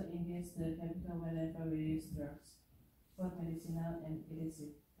 We also ingest the chemical whenever we use drugs, both medicinal and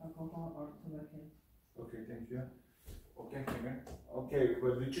illicit, alcohol or tobacco. Okay, thank you. Okay,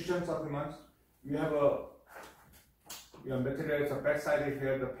 for nutrition supplements, we have materials on backside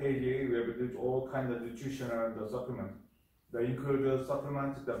here, the page. We have all kinds of nutritional supplements. They include the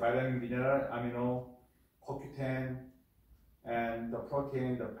supplements, the vitamin, mineral, amino, CoQ10, and the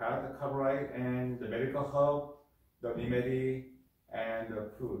protein, the fat, the carbohydrate, and the medical herb, the remedy, and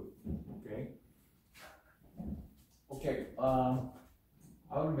the food. Okay.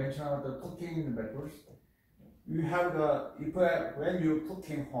 I will mention the cooking methods. you have when you're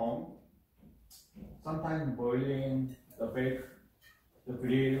cooking home, sometimes boiling, the bake, the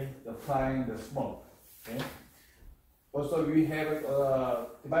grill, the frying, the smoke. Okay. Also, we have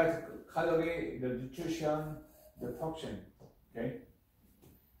divided calorie, the nutrition, the toxin. Okay.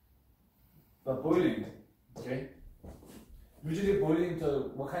 The boiling. Okay. Usually boiling,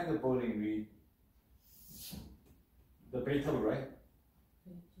 what kind of boiling the vegetable, right?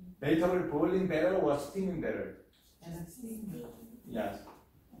 Vegetable boiling better or steaming better? Steam. Yes,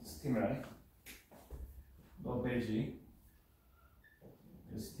 steam, right? No veggie.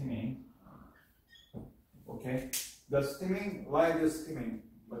 The steaming. Okay. The steaming, why the steaming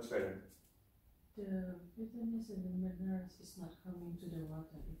much better? The vitamins and the minerals is not coming to the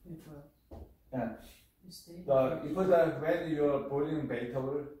water if we boil. Yeah. Stay. When you're boiling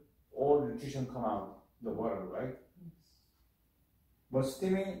vegetable, all nutrition come out the water, right? Yes. But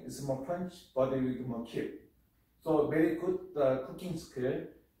steaming is more crunch, but it will more keep. So very good cooking skill.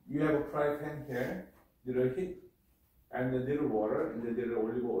 You have a fry pan here, little heat, and a little water, and a little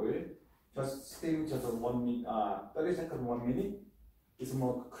olive oil. Just steam just 1 minute, 30 seconds, 1 minute. It's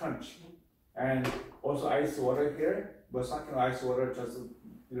more crunch. And also ice water here, but something ice water just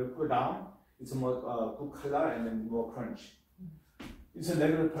cool down. It's more good color and then more crunch. It's a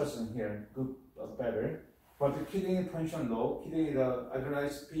regular person here, good, better. But the kidney function low, kidney, the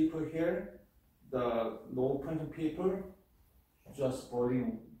adrenalized people here, the low function people, just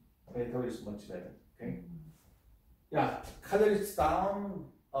boiling vegetable is much better. Okay? Yeah, calories down,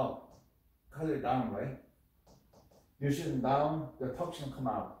 up. Calorie down, right? Nutrition down, the toxin come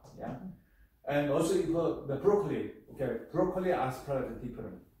out. Yeah. And also if the broccoli, okay, broccoli asparagus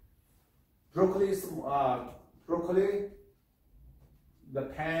different. Broccoli is the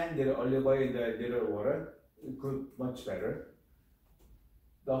pan, the olive oil, the little water, good, much better.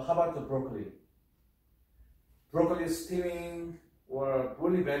 How about the broccoli? Broccoli steaming or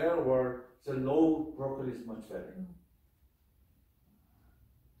boiling better, or the low broccoli is much better.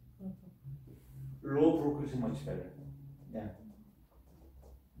 Low broccoli is much better. Yeah.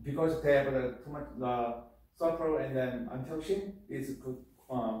 Because they have too much sulfur and then antioxidant is good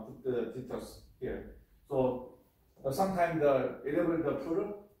the detox here. So sometimes the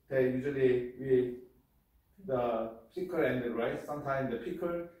fruit they usually the pickle and the rice. Sometimes the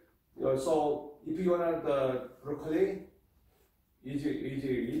pickle. So if you want the broccoli,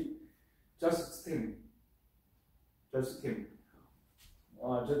 easy, just steam. Just steam.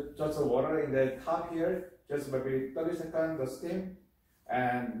 Just water in the top here. Just maybe 30 seconds the steam,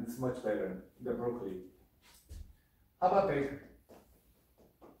 and it's much better. The broccoli. How about bake?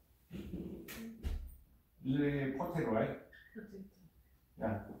 Usually potato, right?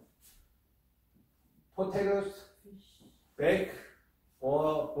 Yeah. Potatoes, bake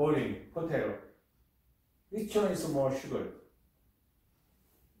or boiling potato. Which one is more sugar?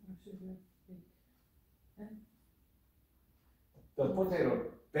 The potato.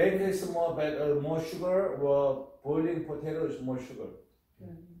 Bake is more sugar, or boiling potato is more sugar?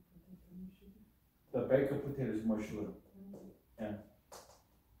 The baked potato is more sugar. Yeah.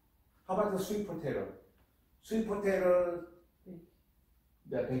 How about the sweet potato? Sweet potato,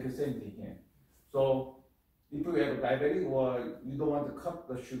 they take the same thing here. So if you have diabetes or you don't want to cut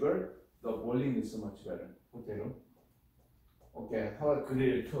the sugar, the boiling is much better. Potato. Okay, how about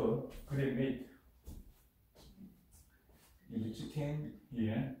grill too? Grill meat. Use chicken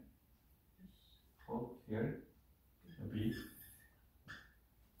here, pork here, the beef.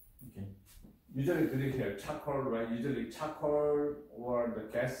 Okay. Usually grill here, charcoal, right? Usually charcoal or the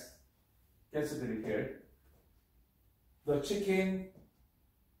gas grill here. The chicken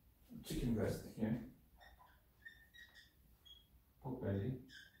breast here, pork belly,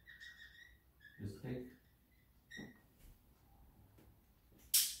 the steak.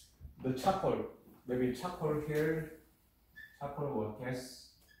 The charcoal, maybe charcoal here, charcoal or gas.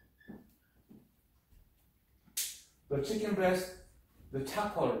 The chicken breast, the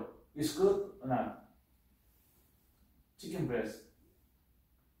charcoal is good or not? Chicken breast,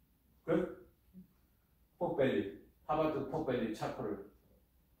 good? Pork belly, how about the pork belly charcoal?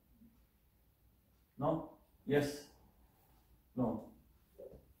 No? Yes? No?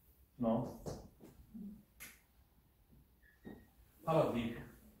 No? How about beef?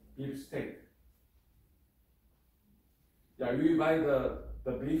 Beef steak. Yeah, you buy the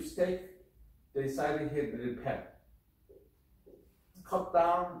beef steak, they decided here the pet.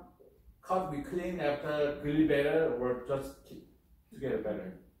 Cut be clean after grill better, or just keep together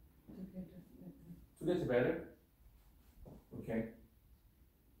better? Together better? Okay.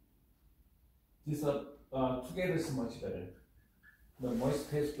 This together is much better. The moist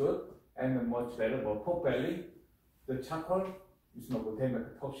tastes good and much better. But pork belly, the charcoal is no good. They make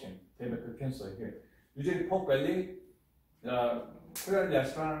a toxin. They make a cancer here. Usually pork belly, Korean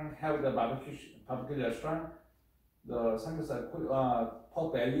restaurant have the barbecue restaurant. The samgyeopsal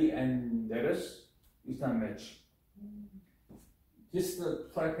pork belly and lettuce is not match. This the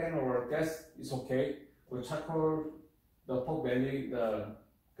fry pan or gas is okay. The charcoal, the pork belly, the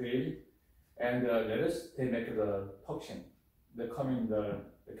grill, and the lettuce, they make the toxin. They come in the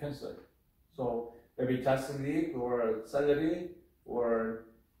cancer. So maybe just leek or celery or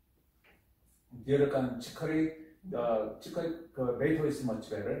the other kind of chicory. The chicory tomato is much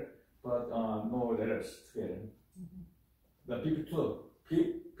better, but no lettuce together. The beef too.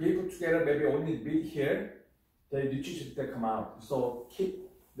 Beef together, maybe only meat here. The nutrition they come out. So keep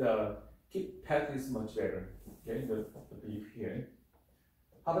fat is much better. Okay, the beef here.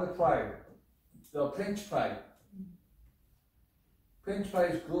 How about the fry? The French fry. French fry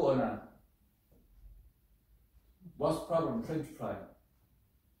is good or not? What's the problem? French fry.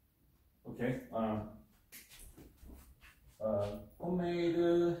 Okay.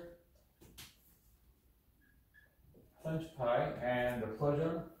 Homemade French fry and the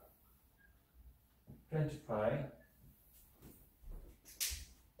frozen French fry.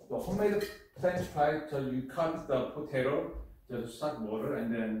 The homemade French fry, so you cut the potato, just suck water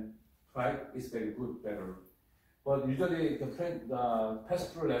and then fry is very good, better. But usually the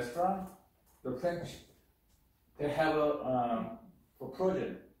fast food restaurant, the French, they have a for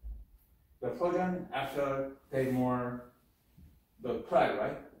frozen. The frozen after they more the fry,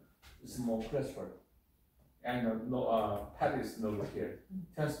 right? It's more crisper. And no fat is no here.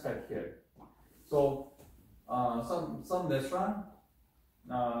 Trans fat here. So some restaurant,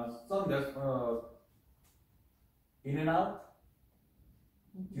 In and Out.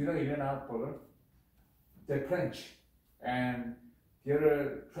 Do you know In and Out burger? They're French, and the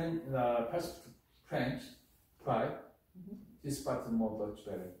other fast French fry. This part is much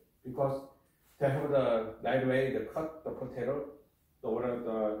better because they have the right way. They cut the potato, the water,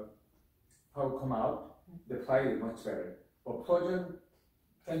 the how it come out. The fry is much better. But frozen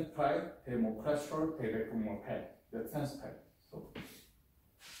French fry, they more cholesterol, they make more fat. The trans fat. So,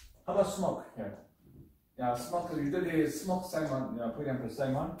 how about smoke here? Yeah, smoke usually smoked salmon. For example,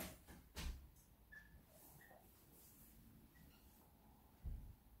 salmon.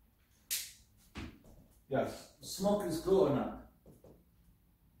 Yes, smoke is good or not?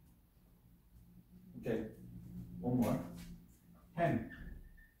 Okay, one more. Ham.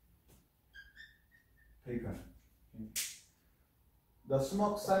 Bacon. Okay. The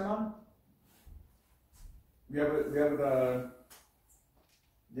smoked salmon, we have the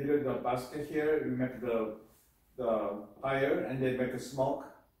little basket here. We make the fire and then make a smoke.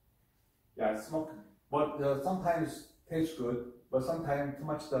 Yeah, smoke. But sometimes tastes good, but sometimes too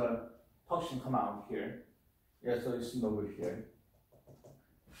much the toxin come out here. Yeah, so it's no good here.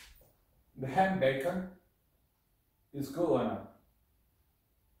 The ham bacon is good or not?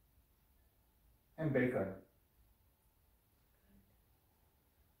 Ham bacon.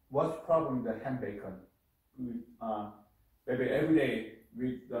 What's the problem with the ham bacon? Maybe every day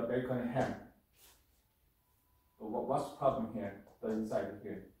with the bacon and ham. So what's the problem here? The inside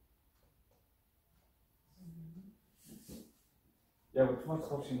here. You have too much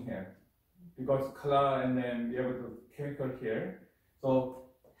toxin here because color and then you have the chemical here. So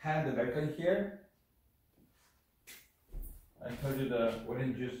ham the bacon here. I told you the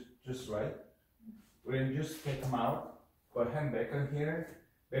orange juice, right? Orange juice can come out, but ham bacon here.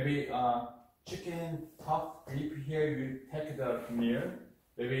 Maybe chicken top beef here, you take the meal,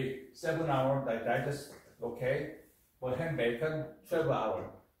 maybe 7 hours, digest okay, but ham bacon 12 hours.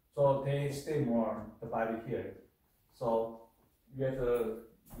 So they stay more the body here. So you have to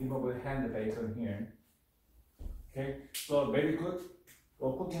remove ham the bacon here. Okay, so very good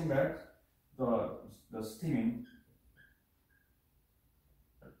for cooking milk, the steaming.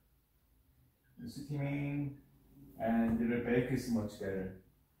 The steaming and the bake is much better.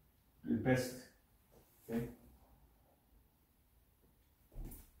 The best. Okay.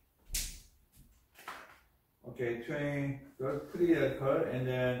 Okay, train the free radical and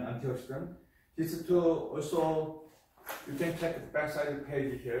then antioxidant. These two also you can check the back side of the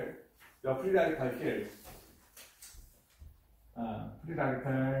page here. The free radical here. Free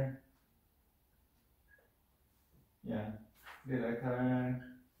radical. Yeah, free radical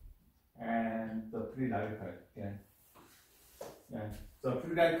and the free radical. Yeah. Yeah. So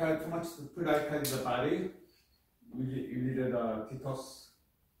free radical, too much free radical in the body, you need the detox,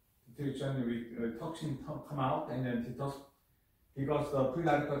 with toxin come out and then detox. Because the free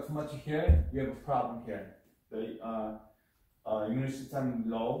radical too much here, we have a problem here. The immune system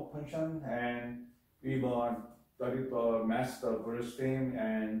low function and we want mass the bloodstream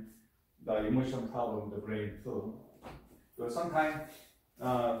and the emotion problem in the brain too. So sometimes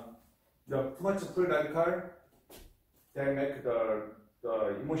the too much free radical they make the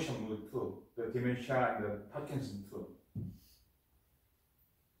emotion mood too, the dementia and the Parkinson too.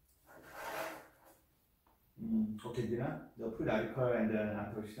 Okay, Dina, the free radical and then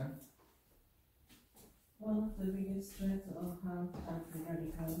antioxidant. One of the biggest threats or harm are free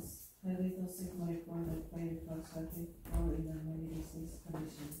radicals, highly toxic molecules that play a constructive role in many disease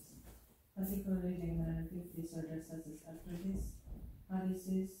conditions, particularly degenerative disorders such as arthritis, heart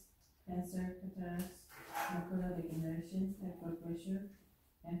disease, cancer, cataracts, macular degeneration, high blood pressure,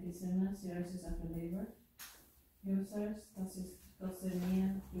 emphysema, cirrhosis of the liver, ulcers,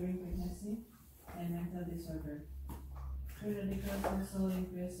 toxemia during pregnancy, and mental disorder. Free radicals also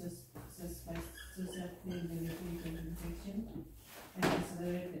increase susceptibility to infection and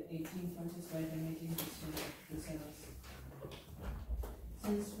accelerate the aging process by damaging the cells.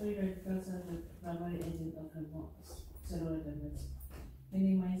 Since free radicals are the primary agent of the cellular damage,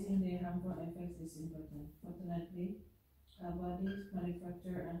 minimizing their harmful effects is important. Fortunately, our bodies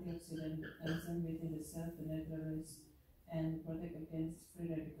manufacture antioxidant enzymes within the cell to neutralize and protect against free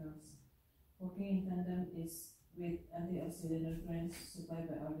radicals. Working in tandem is with antioxidant nutrients supplied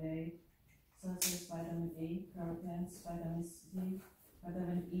by our diet, such as vitamin A, carotenes, vitamin C,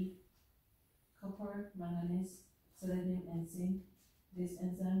 vitamin E, copper, manganese, selenium, and zinc. These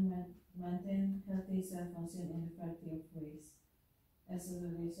enzymes maintain healthy cell function in a variety of ways. As a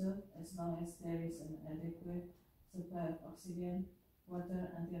result, as long as there is an adequate supply of oxygen,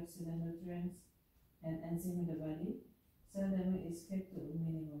 water, antioxidant nutrients, and enzymes in the body, cell damage is kept to a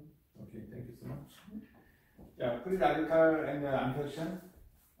minimum. Okay, thank you so much. Yeah, free radical and antioxidant.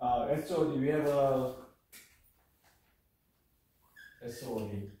 SOD, we have a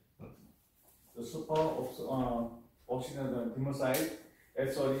SOD. The super oxygen democyte.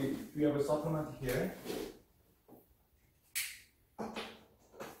 SOD, we have a supplement here.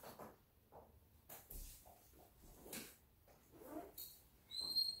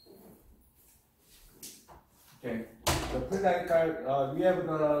 Okay, the free radical, we have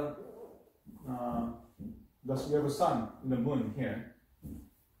we have a sun in the moon here.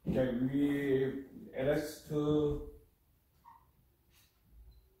 Okay, it has to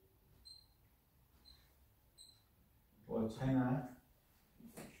China.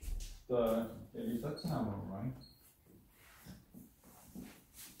 The research number, right?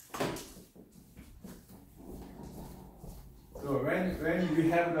 So when we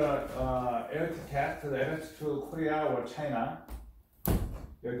have the air ticket, the air to Korea or China,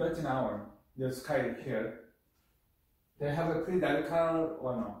 the 13 hour, the sky here, they have a free radical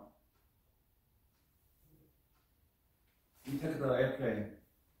or no? You take the airplane,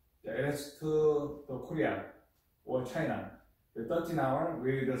 the air to Korea or China, the 13 hour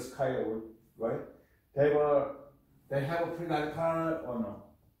with the sky, right? They have a free radical or no?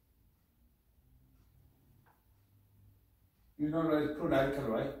 You know the free radical,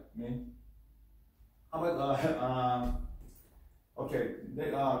 right? I mean, how about okay?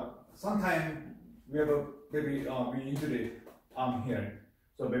 Sometimes we have maybe we injury arm here,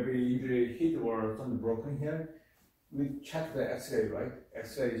 so maybe injury hit or something broken here. We check the X-ray, right?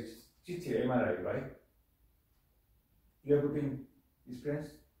 X-ray, CT, MRI, right? You ever been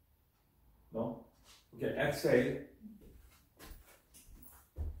experienced? No? Okay, X-ray.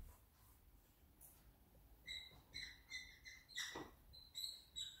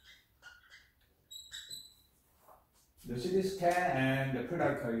 The CT scan and the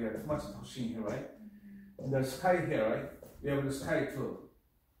periodical here, too much toxin here, right? And the sky here, right? We have the sky too.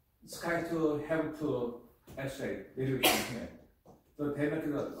 Sky too have to X-ray radiation here. So they make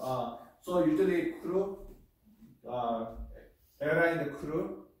the so usually crew airline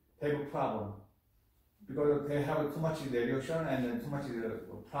crew have a problem because they have too much radiation and too much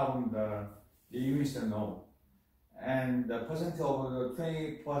problem the immune system know. And the percent of the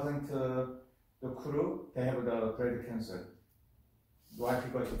 20% the crew they have the breast cancer. Why?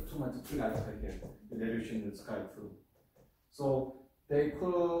 Because of too much free radical here, the radiation in the sky too. So they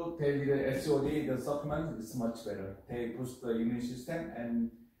need the SOD, the supplement is much better. They boost the immune system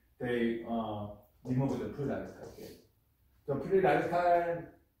and they remove the free radical here. The free radical,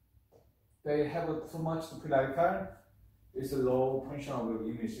 they have too much free radical, it's a low function of the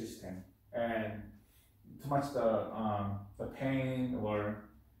immune system and too much the pain or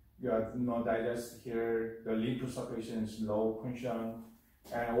you have no digest here, the lymph circulation is low function,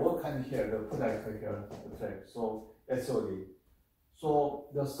 and all kind here, the free radical here, effect. So SOD. So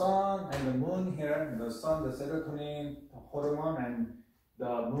the sun and the moon here, the sun, the serotonin, the hormone, and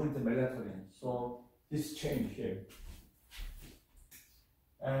the moon, the melatonin. So this change here.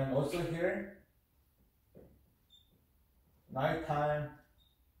 And also here, nighttime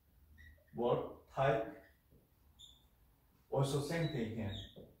work type, also same thing here.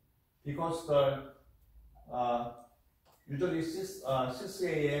 Because the usually 6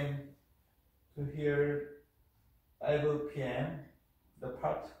 a.m. to here 11 p.m. the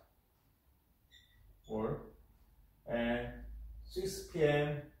part work, and 6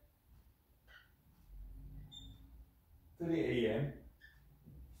 p.m. 3 a.m.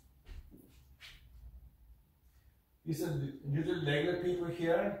 These are usually regular people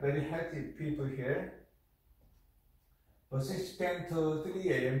here, very healthy people here. But 6 p.m. to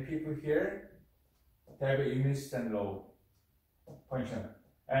 3 a.m. people here, they have immune system low function.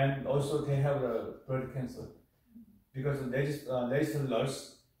 And also they have blood cancer. Because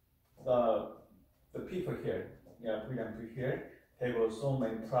legislators, the people here, for example here, they have so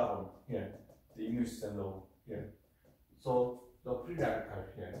many problems here. The immune system low here. So the free radical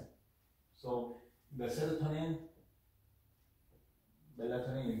here. So the serotonin,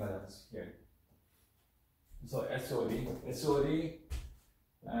 melatonin imbalance here. So SOD,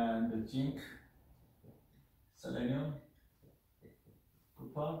 and the zinc, selenium,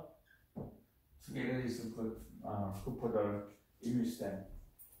 copper, together is good for the immune system.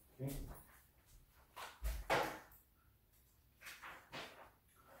 Okay.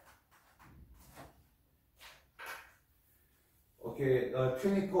 Okay,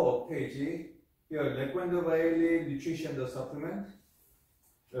 24 page. Here, Lordland Valley Nutrition the supplement.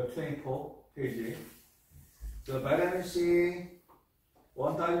 24 page. So vitamin C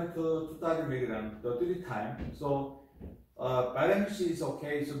 1,000 to 2,000 milligram, the 3 times. So vitamin C is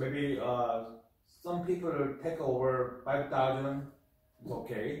okay. So maybe some people take over 5,000. It's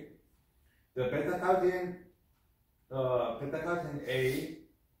okay. The beta carotene A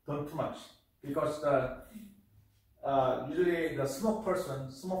don't too much because usually the small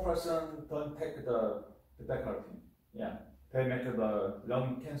person don't take the beta carotene. Yeah, they make the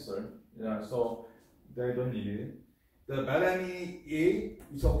lung cancer. Yeah, so they don't need it. The vitamin E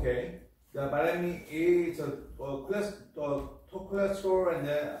is okay. The vitamin E is cholesterol and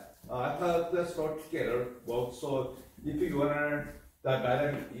the alpha cholesterol together work. So if you want the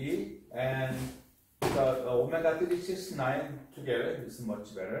vitamin E and the omega-3 6-9 together is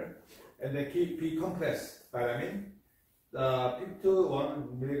much better. And the B complex vitamin, the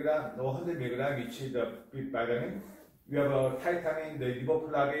 51 milligram, 100 milligram each is the B vitamin. We have a vitamin, the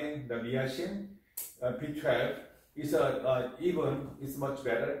riboflavin, the niacin, B12 is even is much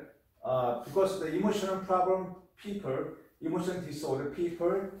better because the emotional problem people, emotion disorder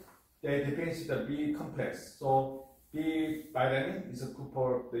people, they depends the B complex. So B vitamin is good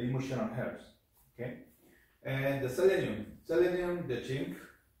for the emotional health. Okay, and the selenium, the zinc.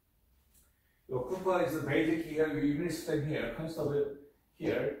 The copper is the basic here. We immune system here, conserve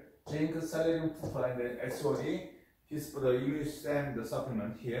here. Zinc, selenium, copper, and the SOD. This is for the immune system, the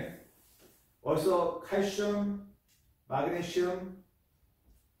supplement here. Also calcium, magnesium,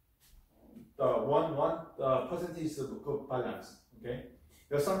 the one percentage is good balance. Okay.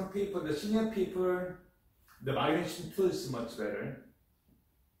 There are some people, the senior people, the magnesium 2 is much better.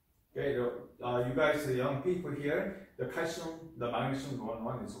 Okay, you guys, the young people here, the calcium, the magnesium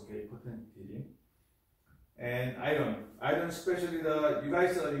 1 is okay, percentage. And iron, especially you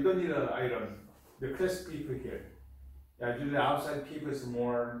guys, you don't need iron. The class people here. Yeah, usually outside people is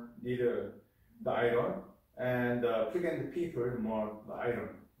more need the iron, and pregnant people more the iron,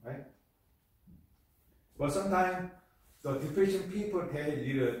 right? But sometimes the deficient people they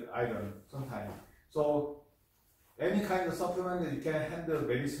need iron sometimes. So any kind of supplement that you can handle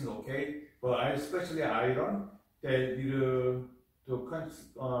medicine, okay? But especially iron, they need to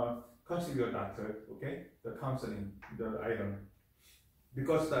consult your doctor, okay? The counseling, the iron,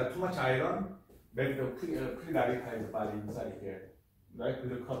 because too much iron make the free radical body inside here, right?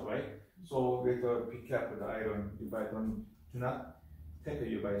 With the cut, right? So we have to be careful with the iron. If I do not take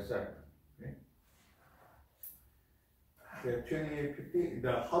it by yourself. Okay. The 2050,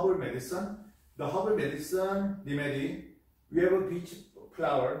 the herbal medicine. The herbal medicine remedy. We have a beach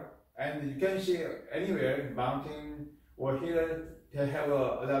flower, and you can see anywhere, mountain or here, they have a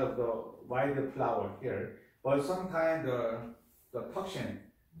lot of the white flower here. But sometimes the toxin,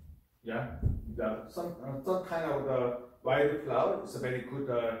 yeah, some kind of the white flower is a very good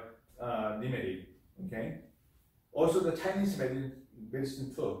remedy. Okay. Also the Chinese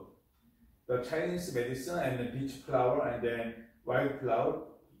medicine too. The Chinese medicine and the beach flower and then white flower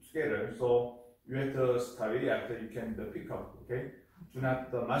together. So you have to study after you can pick up. Okay. Do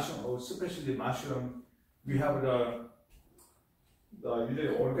not the mushroom, especially mushroom. We have the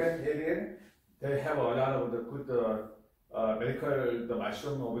usually organ area. they have a lot of the good medical the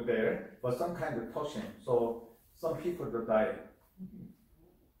mushroom over there, but some kind of toxin. So some people will die.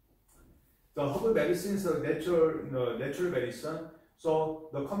 The herbal medicine is a natural medicine. So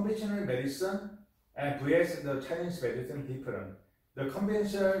the conventional medicine and vs the Chinese medicine different. The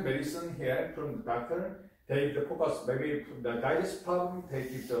conventional medicine here from the doctor, they the focus maybe the digestive problem, they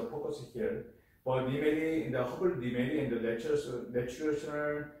give the focus here. But remedy in the herbal remedy and the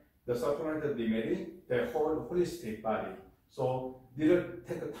nutritional, the supplemental remedy, the whole holistic body. So it'll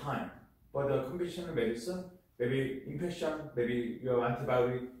take time. But the conventional medicine, maybe infection, maybe your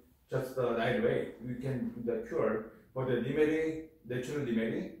antibiotic, just the right way, you can the cure. But the remedy, natural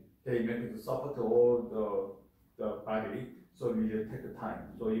remedy, they make it support all the body. So it will take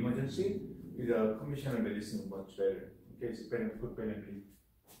time. So emergency with the conventional medicine much better. Okay, it's good benefit.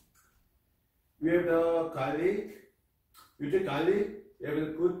 We have the garlic. Usually garlic, we have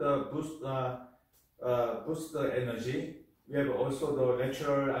a good boost the energy. We have also the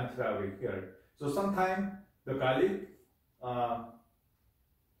natural antibiotic here. So sometimes the garlic,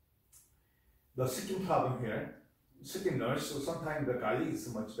 the skin problem here, skin nurse. So sometimes the garlic is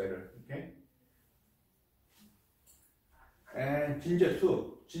much better. Okay. And ginger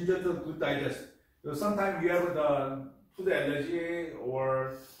too. Ginger too good digest. So sometimes you have the food allergy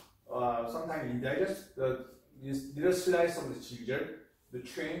or sometimes indigest. The little slice of the ginger, the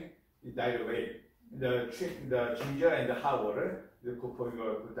train, it died away. The ginger and the hot water, they good for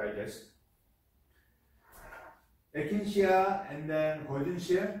your good digest. Echinacea and then golden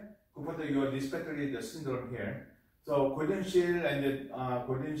seal, good for your respiratory the syndrome here. So golden seal and the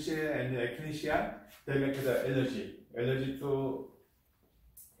echinacea, they make the allergy to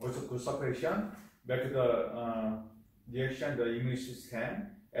also good suppression, make the reaction the immune system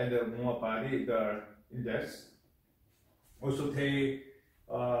and the more body the index. Also they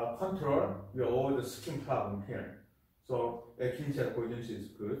control all the skin problem here. So echinacea golden seal is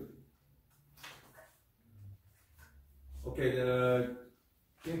good. Okay, the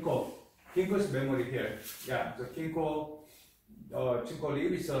ginkgo's memory here. Yeah, the ginkgo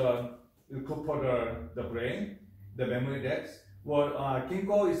leaf is good for the brain, the memory dex. Well,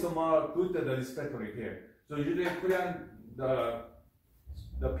 ginkgo is more good than the respiratory here. So usually Korean the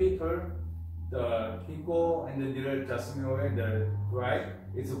people, the ginkgo and the little jasmine oil, the dry,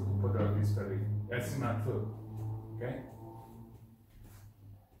 is good for the respiratory. That's not true. Okay.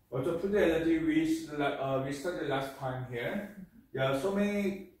 Also food allergy we studied last time here. Yeah, so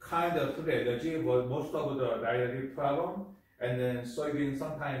many kind of food allergy, but most of the dietary problem, and then soybean,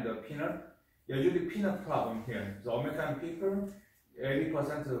 sometimes the peanut. Usually peanut problem here. The American people,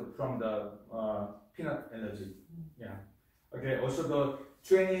 80% from the peanut allergy. Yeah. Okay. Also the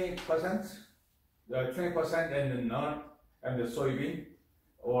 20%, and the nut and the soybean,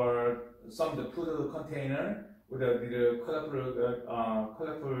 or some the food container with the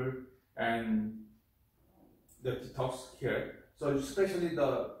colorful and the detox here. So especially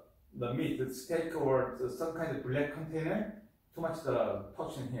the meat, the steak or some kind of black container, too much the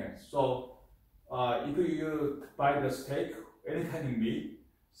toxin here. So if you buy the steak, any kind of meat,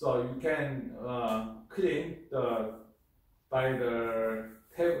 so you can clean by the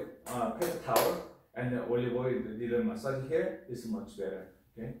paper towel and the olive oil, the little massage here is much better.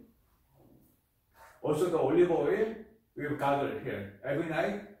 Okay. Also the olive oil, we will gargle here every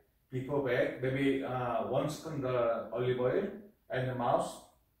night before bed. Maybe 1 spoon the olive oil and the mouth,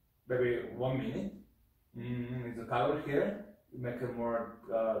 maybe 1 minute. It's a gargle here. You make it more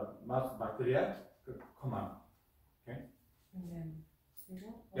mouth bacteria come out. Okay. And then spit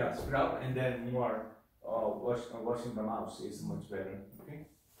out? Yeah, spit out and then more washing the mouth is much better. Okay.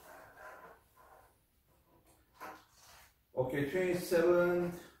 Okay,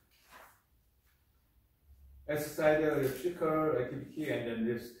 27. Exercise, physical activity, and then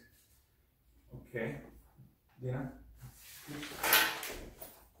this. Okay. Dina?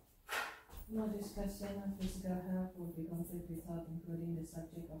 No discussion on physical health will be complete without including the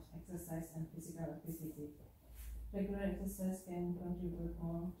subject of exercise and physical activity. Regular exercise can contribute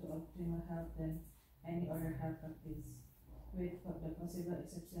more to optimal health than any other health practice, with the possible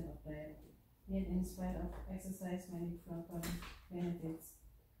exception of diet. Yet, in spite of exercise many profound benefits,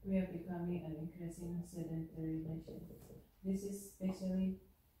 we are becoming an increasing sedentary nation. This is especially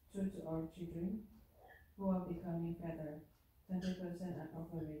true to our children, who are becoming fatter. 20% are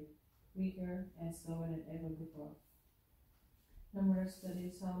overweight, weaker, and slower than ever before. Numerous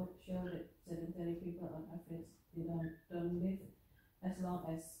studies show that sedentary people on average don't live as long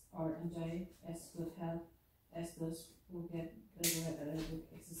as or enjoy as good health as those who get regular aerobic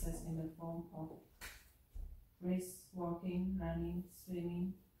exercise in the form of brisk walking, running,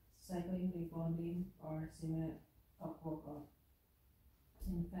 swimming, cycling, rebounding, or similar workout.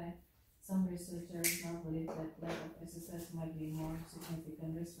 In fact, some researchers now believe that lack of exercise might be more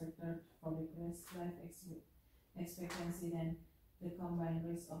significant risk factor for decreased life expectancy than the combined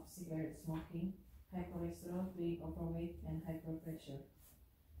risk of cigarette smoking, high cholesterol, being overweight, and high blood pressure.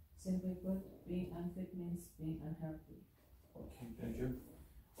 Simply put, being unfit means being unhealthy. Okay, thank you.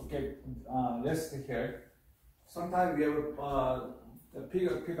 Okay, let's take here. Sometimes we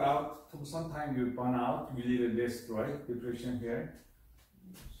have pick out. Sometimes you burn out. We need a list, right? Depression here.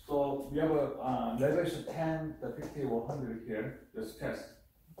 So we have a levels of 10, the 50, 100 here. The stress.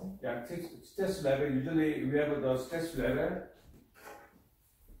 Yeah, stress level. Usually we have the stress level.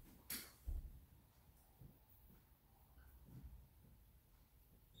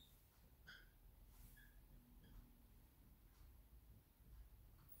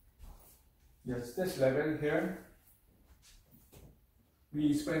 Yes, stress level here.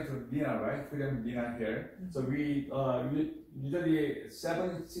 We explained to Dina, right? Freedom Dina here. So we usually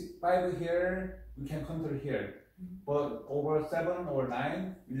 7, 6, 5 here, we can control here. But over 7 or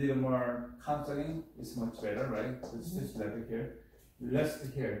 9, we need more counseling. It's much better, right? The stress level here. Less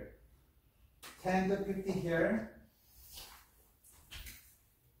here. 10 to 50 here.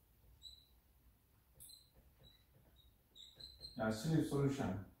 Now, sleep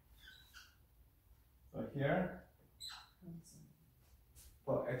solution. So here,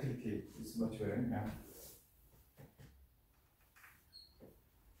 for activity, it's much better. Yeah.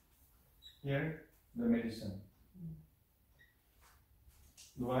 Here, the medicine.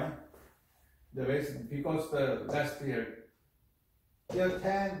 Why? The reason, because the last year, here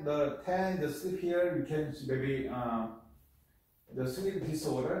 10, the sleep here, you can see maybe the sleep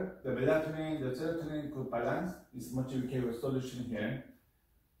disorder, the melatonin, the serotonin good balance is much okay with solution here.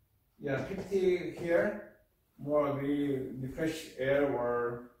 Yeah, 50 here, more the fresh air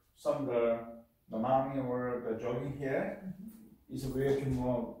or some the mommy or the jogging here is where you can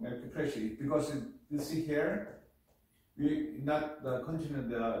more make the pressure because you see here we not continue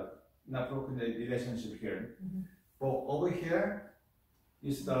not broken the relationship here. But over here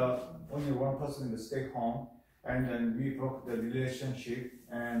is the only one person that stay home and then we broke the relationship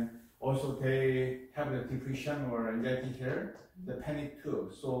and also they have the depression or anxiety here, the panic too.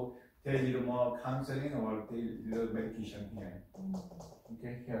 So they need more counseling or they need medication here.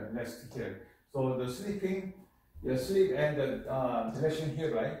 Okay, here, next here. So the sleeping, the sleep and the direction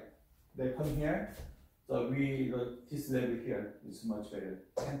here, right? They come here. So this level here is much better.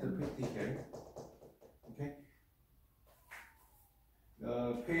 10 to 50 here. Okay.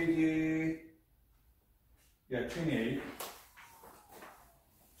 Page 28.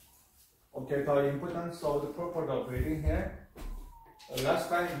 Okay, the importance of the proper breathing here. Last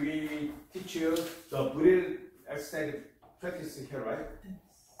time we teach you the breathing exercise practice here, right?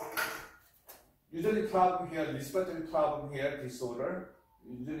 Usually problem here, respiratory problem here, disorder.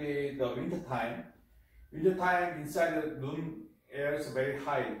 Usually the winter time. Winter time inside the room air is very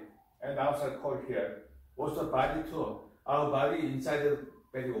high and outside cold here. Also body too. Our body inside is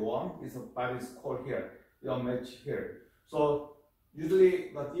very warm, its body is cold here. You don't match here. So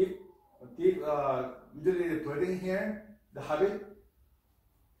usually the deep usually the breathing here, the habit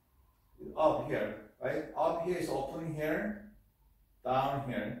up here, right? Up here is open here, down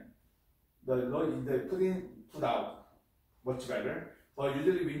here. The put out, much better. But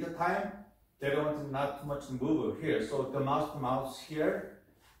usually winter time, they don't want to not too much move here. So the mouth to mouth here,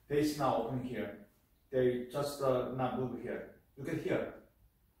 they is now open here. They just not move here. You can hear.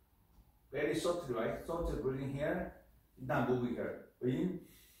 Very softly, right? Softly breathing here, not moving here. In,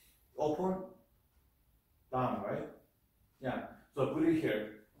 open, down, right? Yeah. So breathe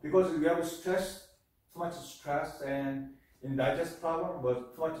here. Because we have stress, too much stress and in digest problem,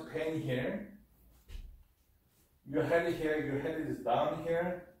 but too much pain here. Your head here, your head is down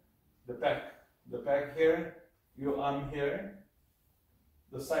here, the back here, your arm here,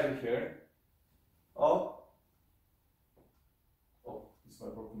 the side here, up. Oh, it's my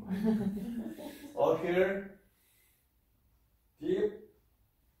broken mind. Up here, deep,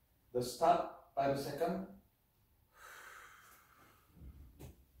 the stop 5 seconds.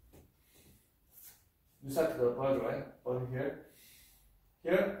 You start the bird, right? Bird here.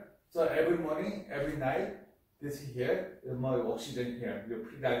 Here, so every morning, every night, this here, is more oxygen here. You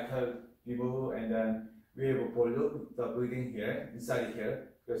free radical remove and then we have a volume, the breathing here, inside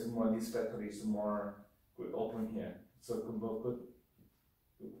here, because more respiratory is more good open here. So good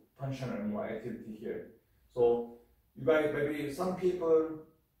function and more activity here. So you guys, maybe some people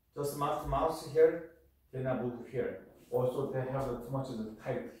just mouth to mouth here, they not move here. Also they have too much of the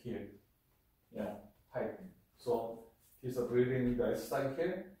tight here. Yeah. Tight. So here's a breathing the exercise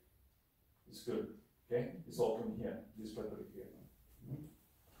here. It's good. Okay, it's open here. This part here.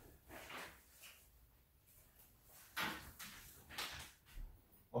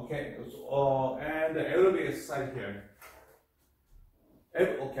 Okay, so, and the aerobic exercise here.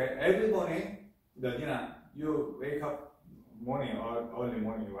 Every morning, you wake up morning or early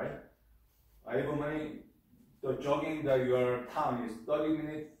morning, right? Every morning, the jogging your time is 30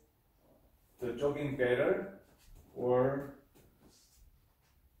 minutes. The jogging better, or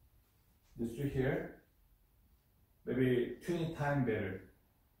this tree here, maybe 20 times better.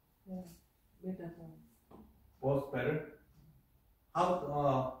 Yeah, better. Both better.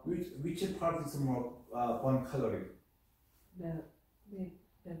 How which part is more burn calorie? The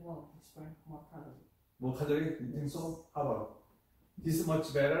walk is burn more calorie. More calorie? You think so? How about this is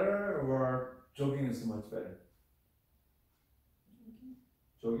much better, or jogging is much better?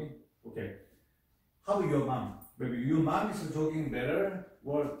 Jogging? Okay. How about your mom? Maybe your mom is jogging better,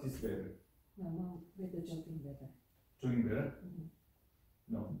 or this better? My mom with the jogging better. Jogging better? Mm-hmm.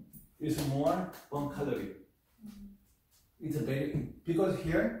 No. It's more burn calorie. It's a very, because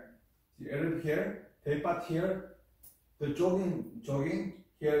here, the Arab here, the part here, the jogging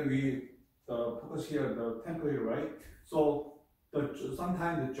here we focus here the temporary, right? So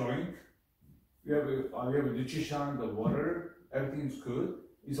sometimes the joint, we have nutrition, the water, everything is good,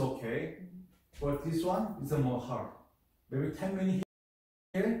 it's okay. But this one is more hard. Maybe 10 minutes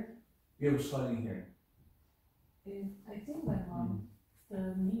here, we have swelling here. I think my mom,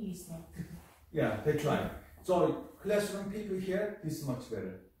 the knee is not good. Yeah, that's right. So classroom people here, this is much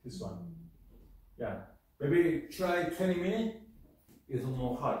better. This one. Yeah. Maybe try 20 minutes. It's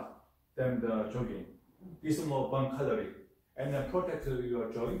more hard than the jogging. This is more burn calorie. And then protect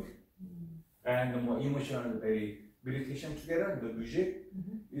your joint. And the more emotional, very meditation together, the music.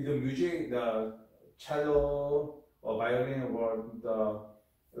 The music, the cello or violin or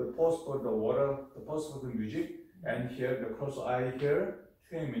the post for the water, the post for the music. And here the cross eye here,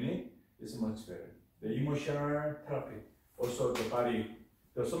 20 minutes is much better. The emotional therapy, also the body,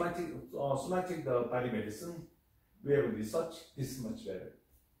 the somatic the body medicine, we have research, this is much better.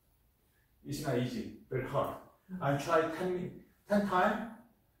 It's not easy, very hard. I tried 10 times,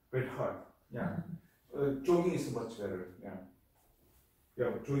 very hard. Yeah. Jogging is much better. Yeah,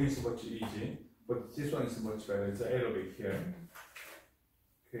 jogging is much easy, but this one is much better. It's aerobic here.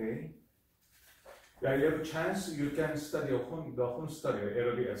 Okay. Yeah, you have a chance, you can study the home study,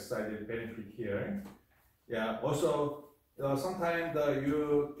 aerobic exercise benefit here. Yeah, also, sometimes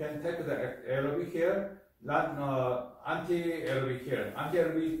you can take the aerobic here, not anti-aerobic here.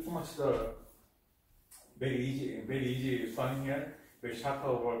 Anti-aerobic, too much very easy swimming here, very sharp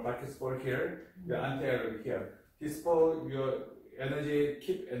or basketball here, the anti-aerobic here. This for your energy,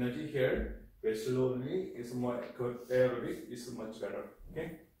 keep energy here, very slowly, it's more good, aerobic is much better,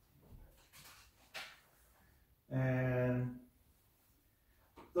 okay? And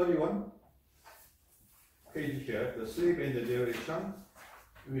 31 page here, the sleep and the duration.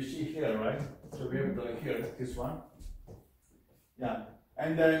 We see here, right? So we have here this one. Yeah,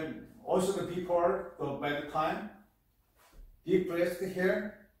 and then also the before, so by the time, deep breath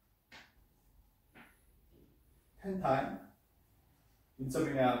here, 10 times.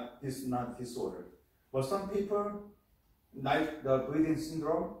 Insomnia is not disorder, but some people like the breathing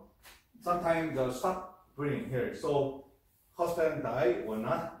syndrome. Sometimes they stop breathing here. So husband die or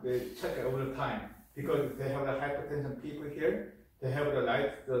not, they check it over the time because they have the hypertension people here. They have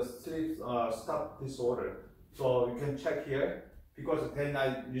the sleep stop disorder. So you can check here because they're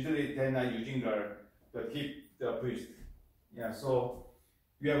not using the deep breath. Yeah. So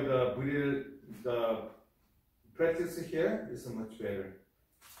you have the practice here is much better.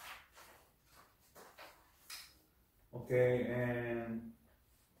 Okay, and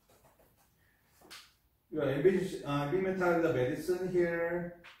environmental medicine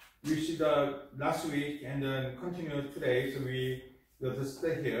here. We see the last week and then continue today. So we just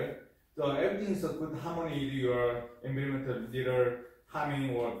stay here. So everything is a good harmony. Your environmental either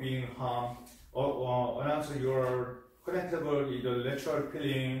harming or being harmed, or also your connectable either natural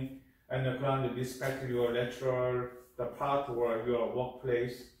feeling and the ground respect your natural the part or your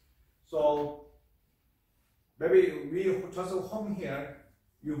workplace. So maybe we just home here.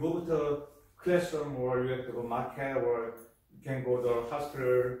 You move to classroom or you have to go market or you can go to the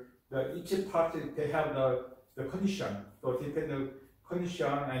hospital. Each part they have the condition. So depend on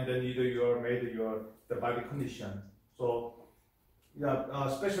condition and then either the body condition. So yeah,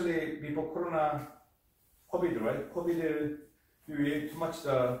 especially before Corona, COVID, right? COVID, we have too much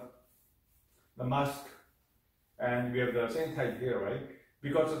the mask and we have the sanitizer here, right?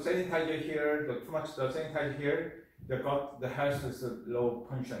 Because the sanitizer here, too much the sanitizer here, the health is low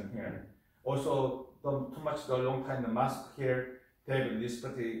function here. Also, too much the long time the mask here, they have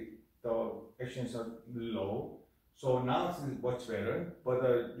respiratory, the actions are low. So now it's much better, but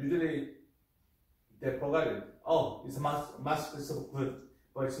usually they forgot, oh, it's mask is so good,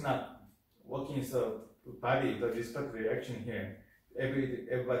 but it's not working so body, the respiratory action here.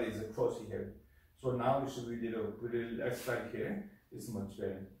 Everybody is close here. So now we should really relax right here. It's much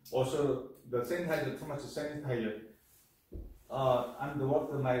better. Also, the sanitizer, too much sanitizer. I'm the work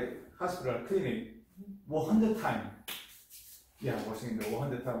in my hospital clinic 100 times. Yeah, washing the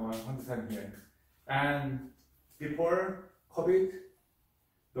 100 times here. And before COVID,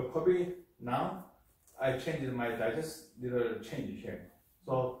 the COVID now, I changed my digest, little change here.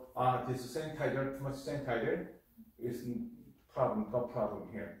 So this sanitizer, too much sanitizer is no problem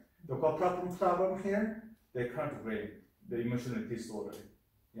here. The problem here, they can't grade the emotional disorder.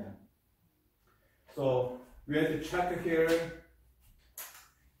 Yeah. So we have to check here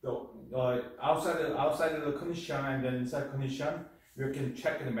the outside of the condition and then inside condition. We can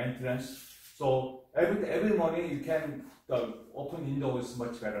check the maintenance. So every morning you can open window is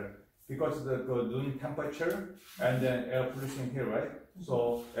much better because the room temperature and then air pollution here, right?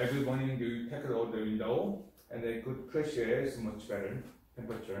 So every morning you take out the window and then good fresh air is much better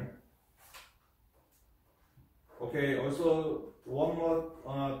temperature. Okay, also one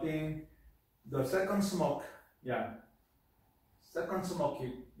more thing, the second smoke, second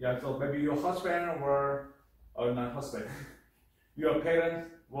smoking, so maybe your husband or not husband, your parents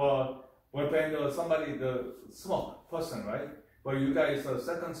or boyfriend or somebody, the smoke person, right? But you guys are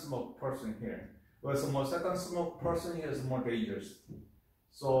second smoke person here. Well, so more second smoke person here is more dangerous.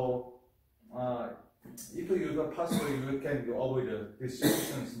 So if you use a possible, you can avoid this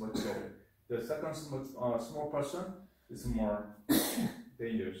situation is much better. The second small person is more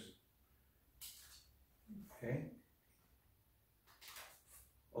dangerous.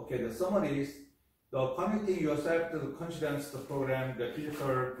 Okay, the summary is the committing yourself to the confidence, the program, the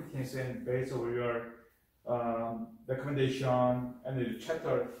physical fitness and based on your recommendation and the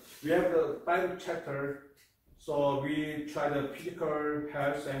chapter. We have the 5 chapters. So we try the physical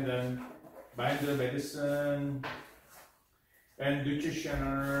health and then mind medicine and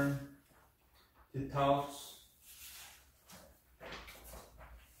nutritional detox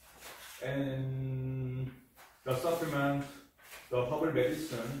and the supplement, the herbal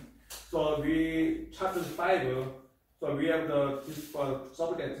medicine. So we chapter 5. So we have the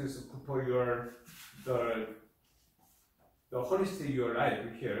subject is for your the holistic your life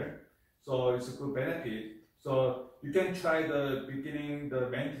here. So it's a good benefit. So you can try the beginning, the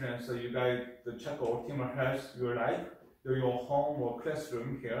maintenance. So you guys the check optimal health your life, your home or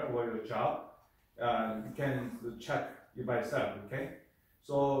classroom here or your job. You can check it by yourself. Okay.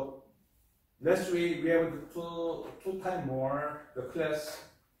 So last week we have two times more the class.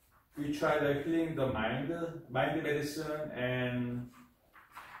 We try the healing the mind medicine and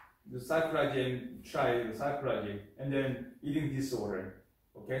the psychology and try the psychology and then eating disorder.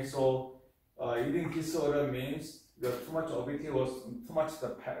 Okay, so eating disorder means the too much obesity was too much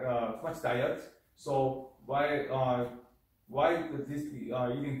diet. So why this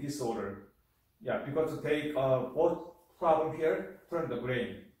eating disorder? Yeah, because they both problem here from the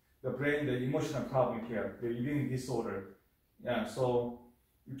brain, the emotional problem here, the eating disorder. Yeah, so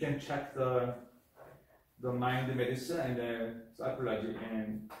you can check the mind medicine and the psychology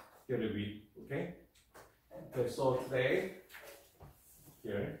and get a read. Okay. Okay. So today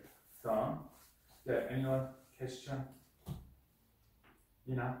here done. Yeah. Anyone question?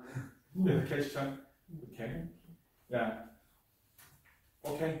 Nina, you have a question? Okay. Yeah.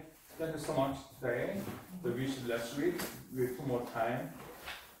 Okay. Thank you so much today. The vision last week. We have 2 more time.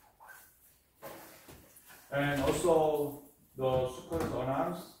 And also the school is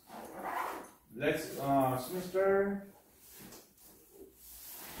announced. Next semester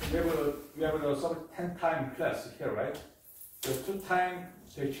we have a sort of 10-time class here, right? The 2 times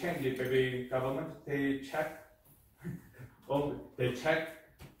they change it. Maybe government they check. They check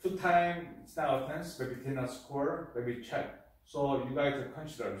 2 times it's not attendance. Maybe they not score. Maybe check. So you guys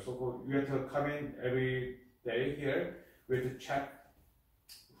consider. So you have to come in every day here. We have to check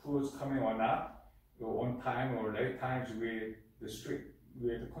who's coming or not. On time or late times we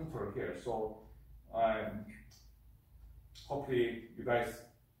have to control here. So hopefully you guys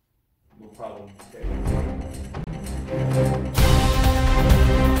no problem. Okay.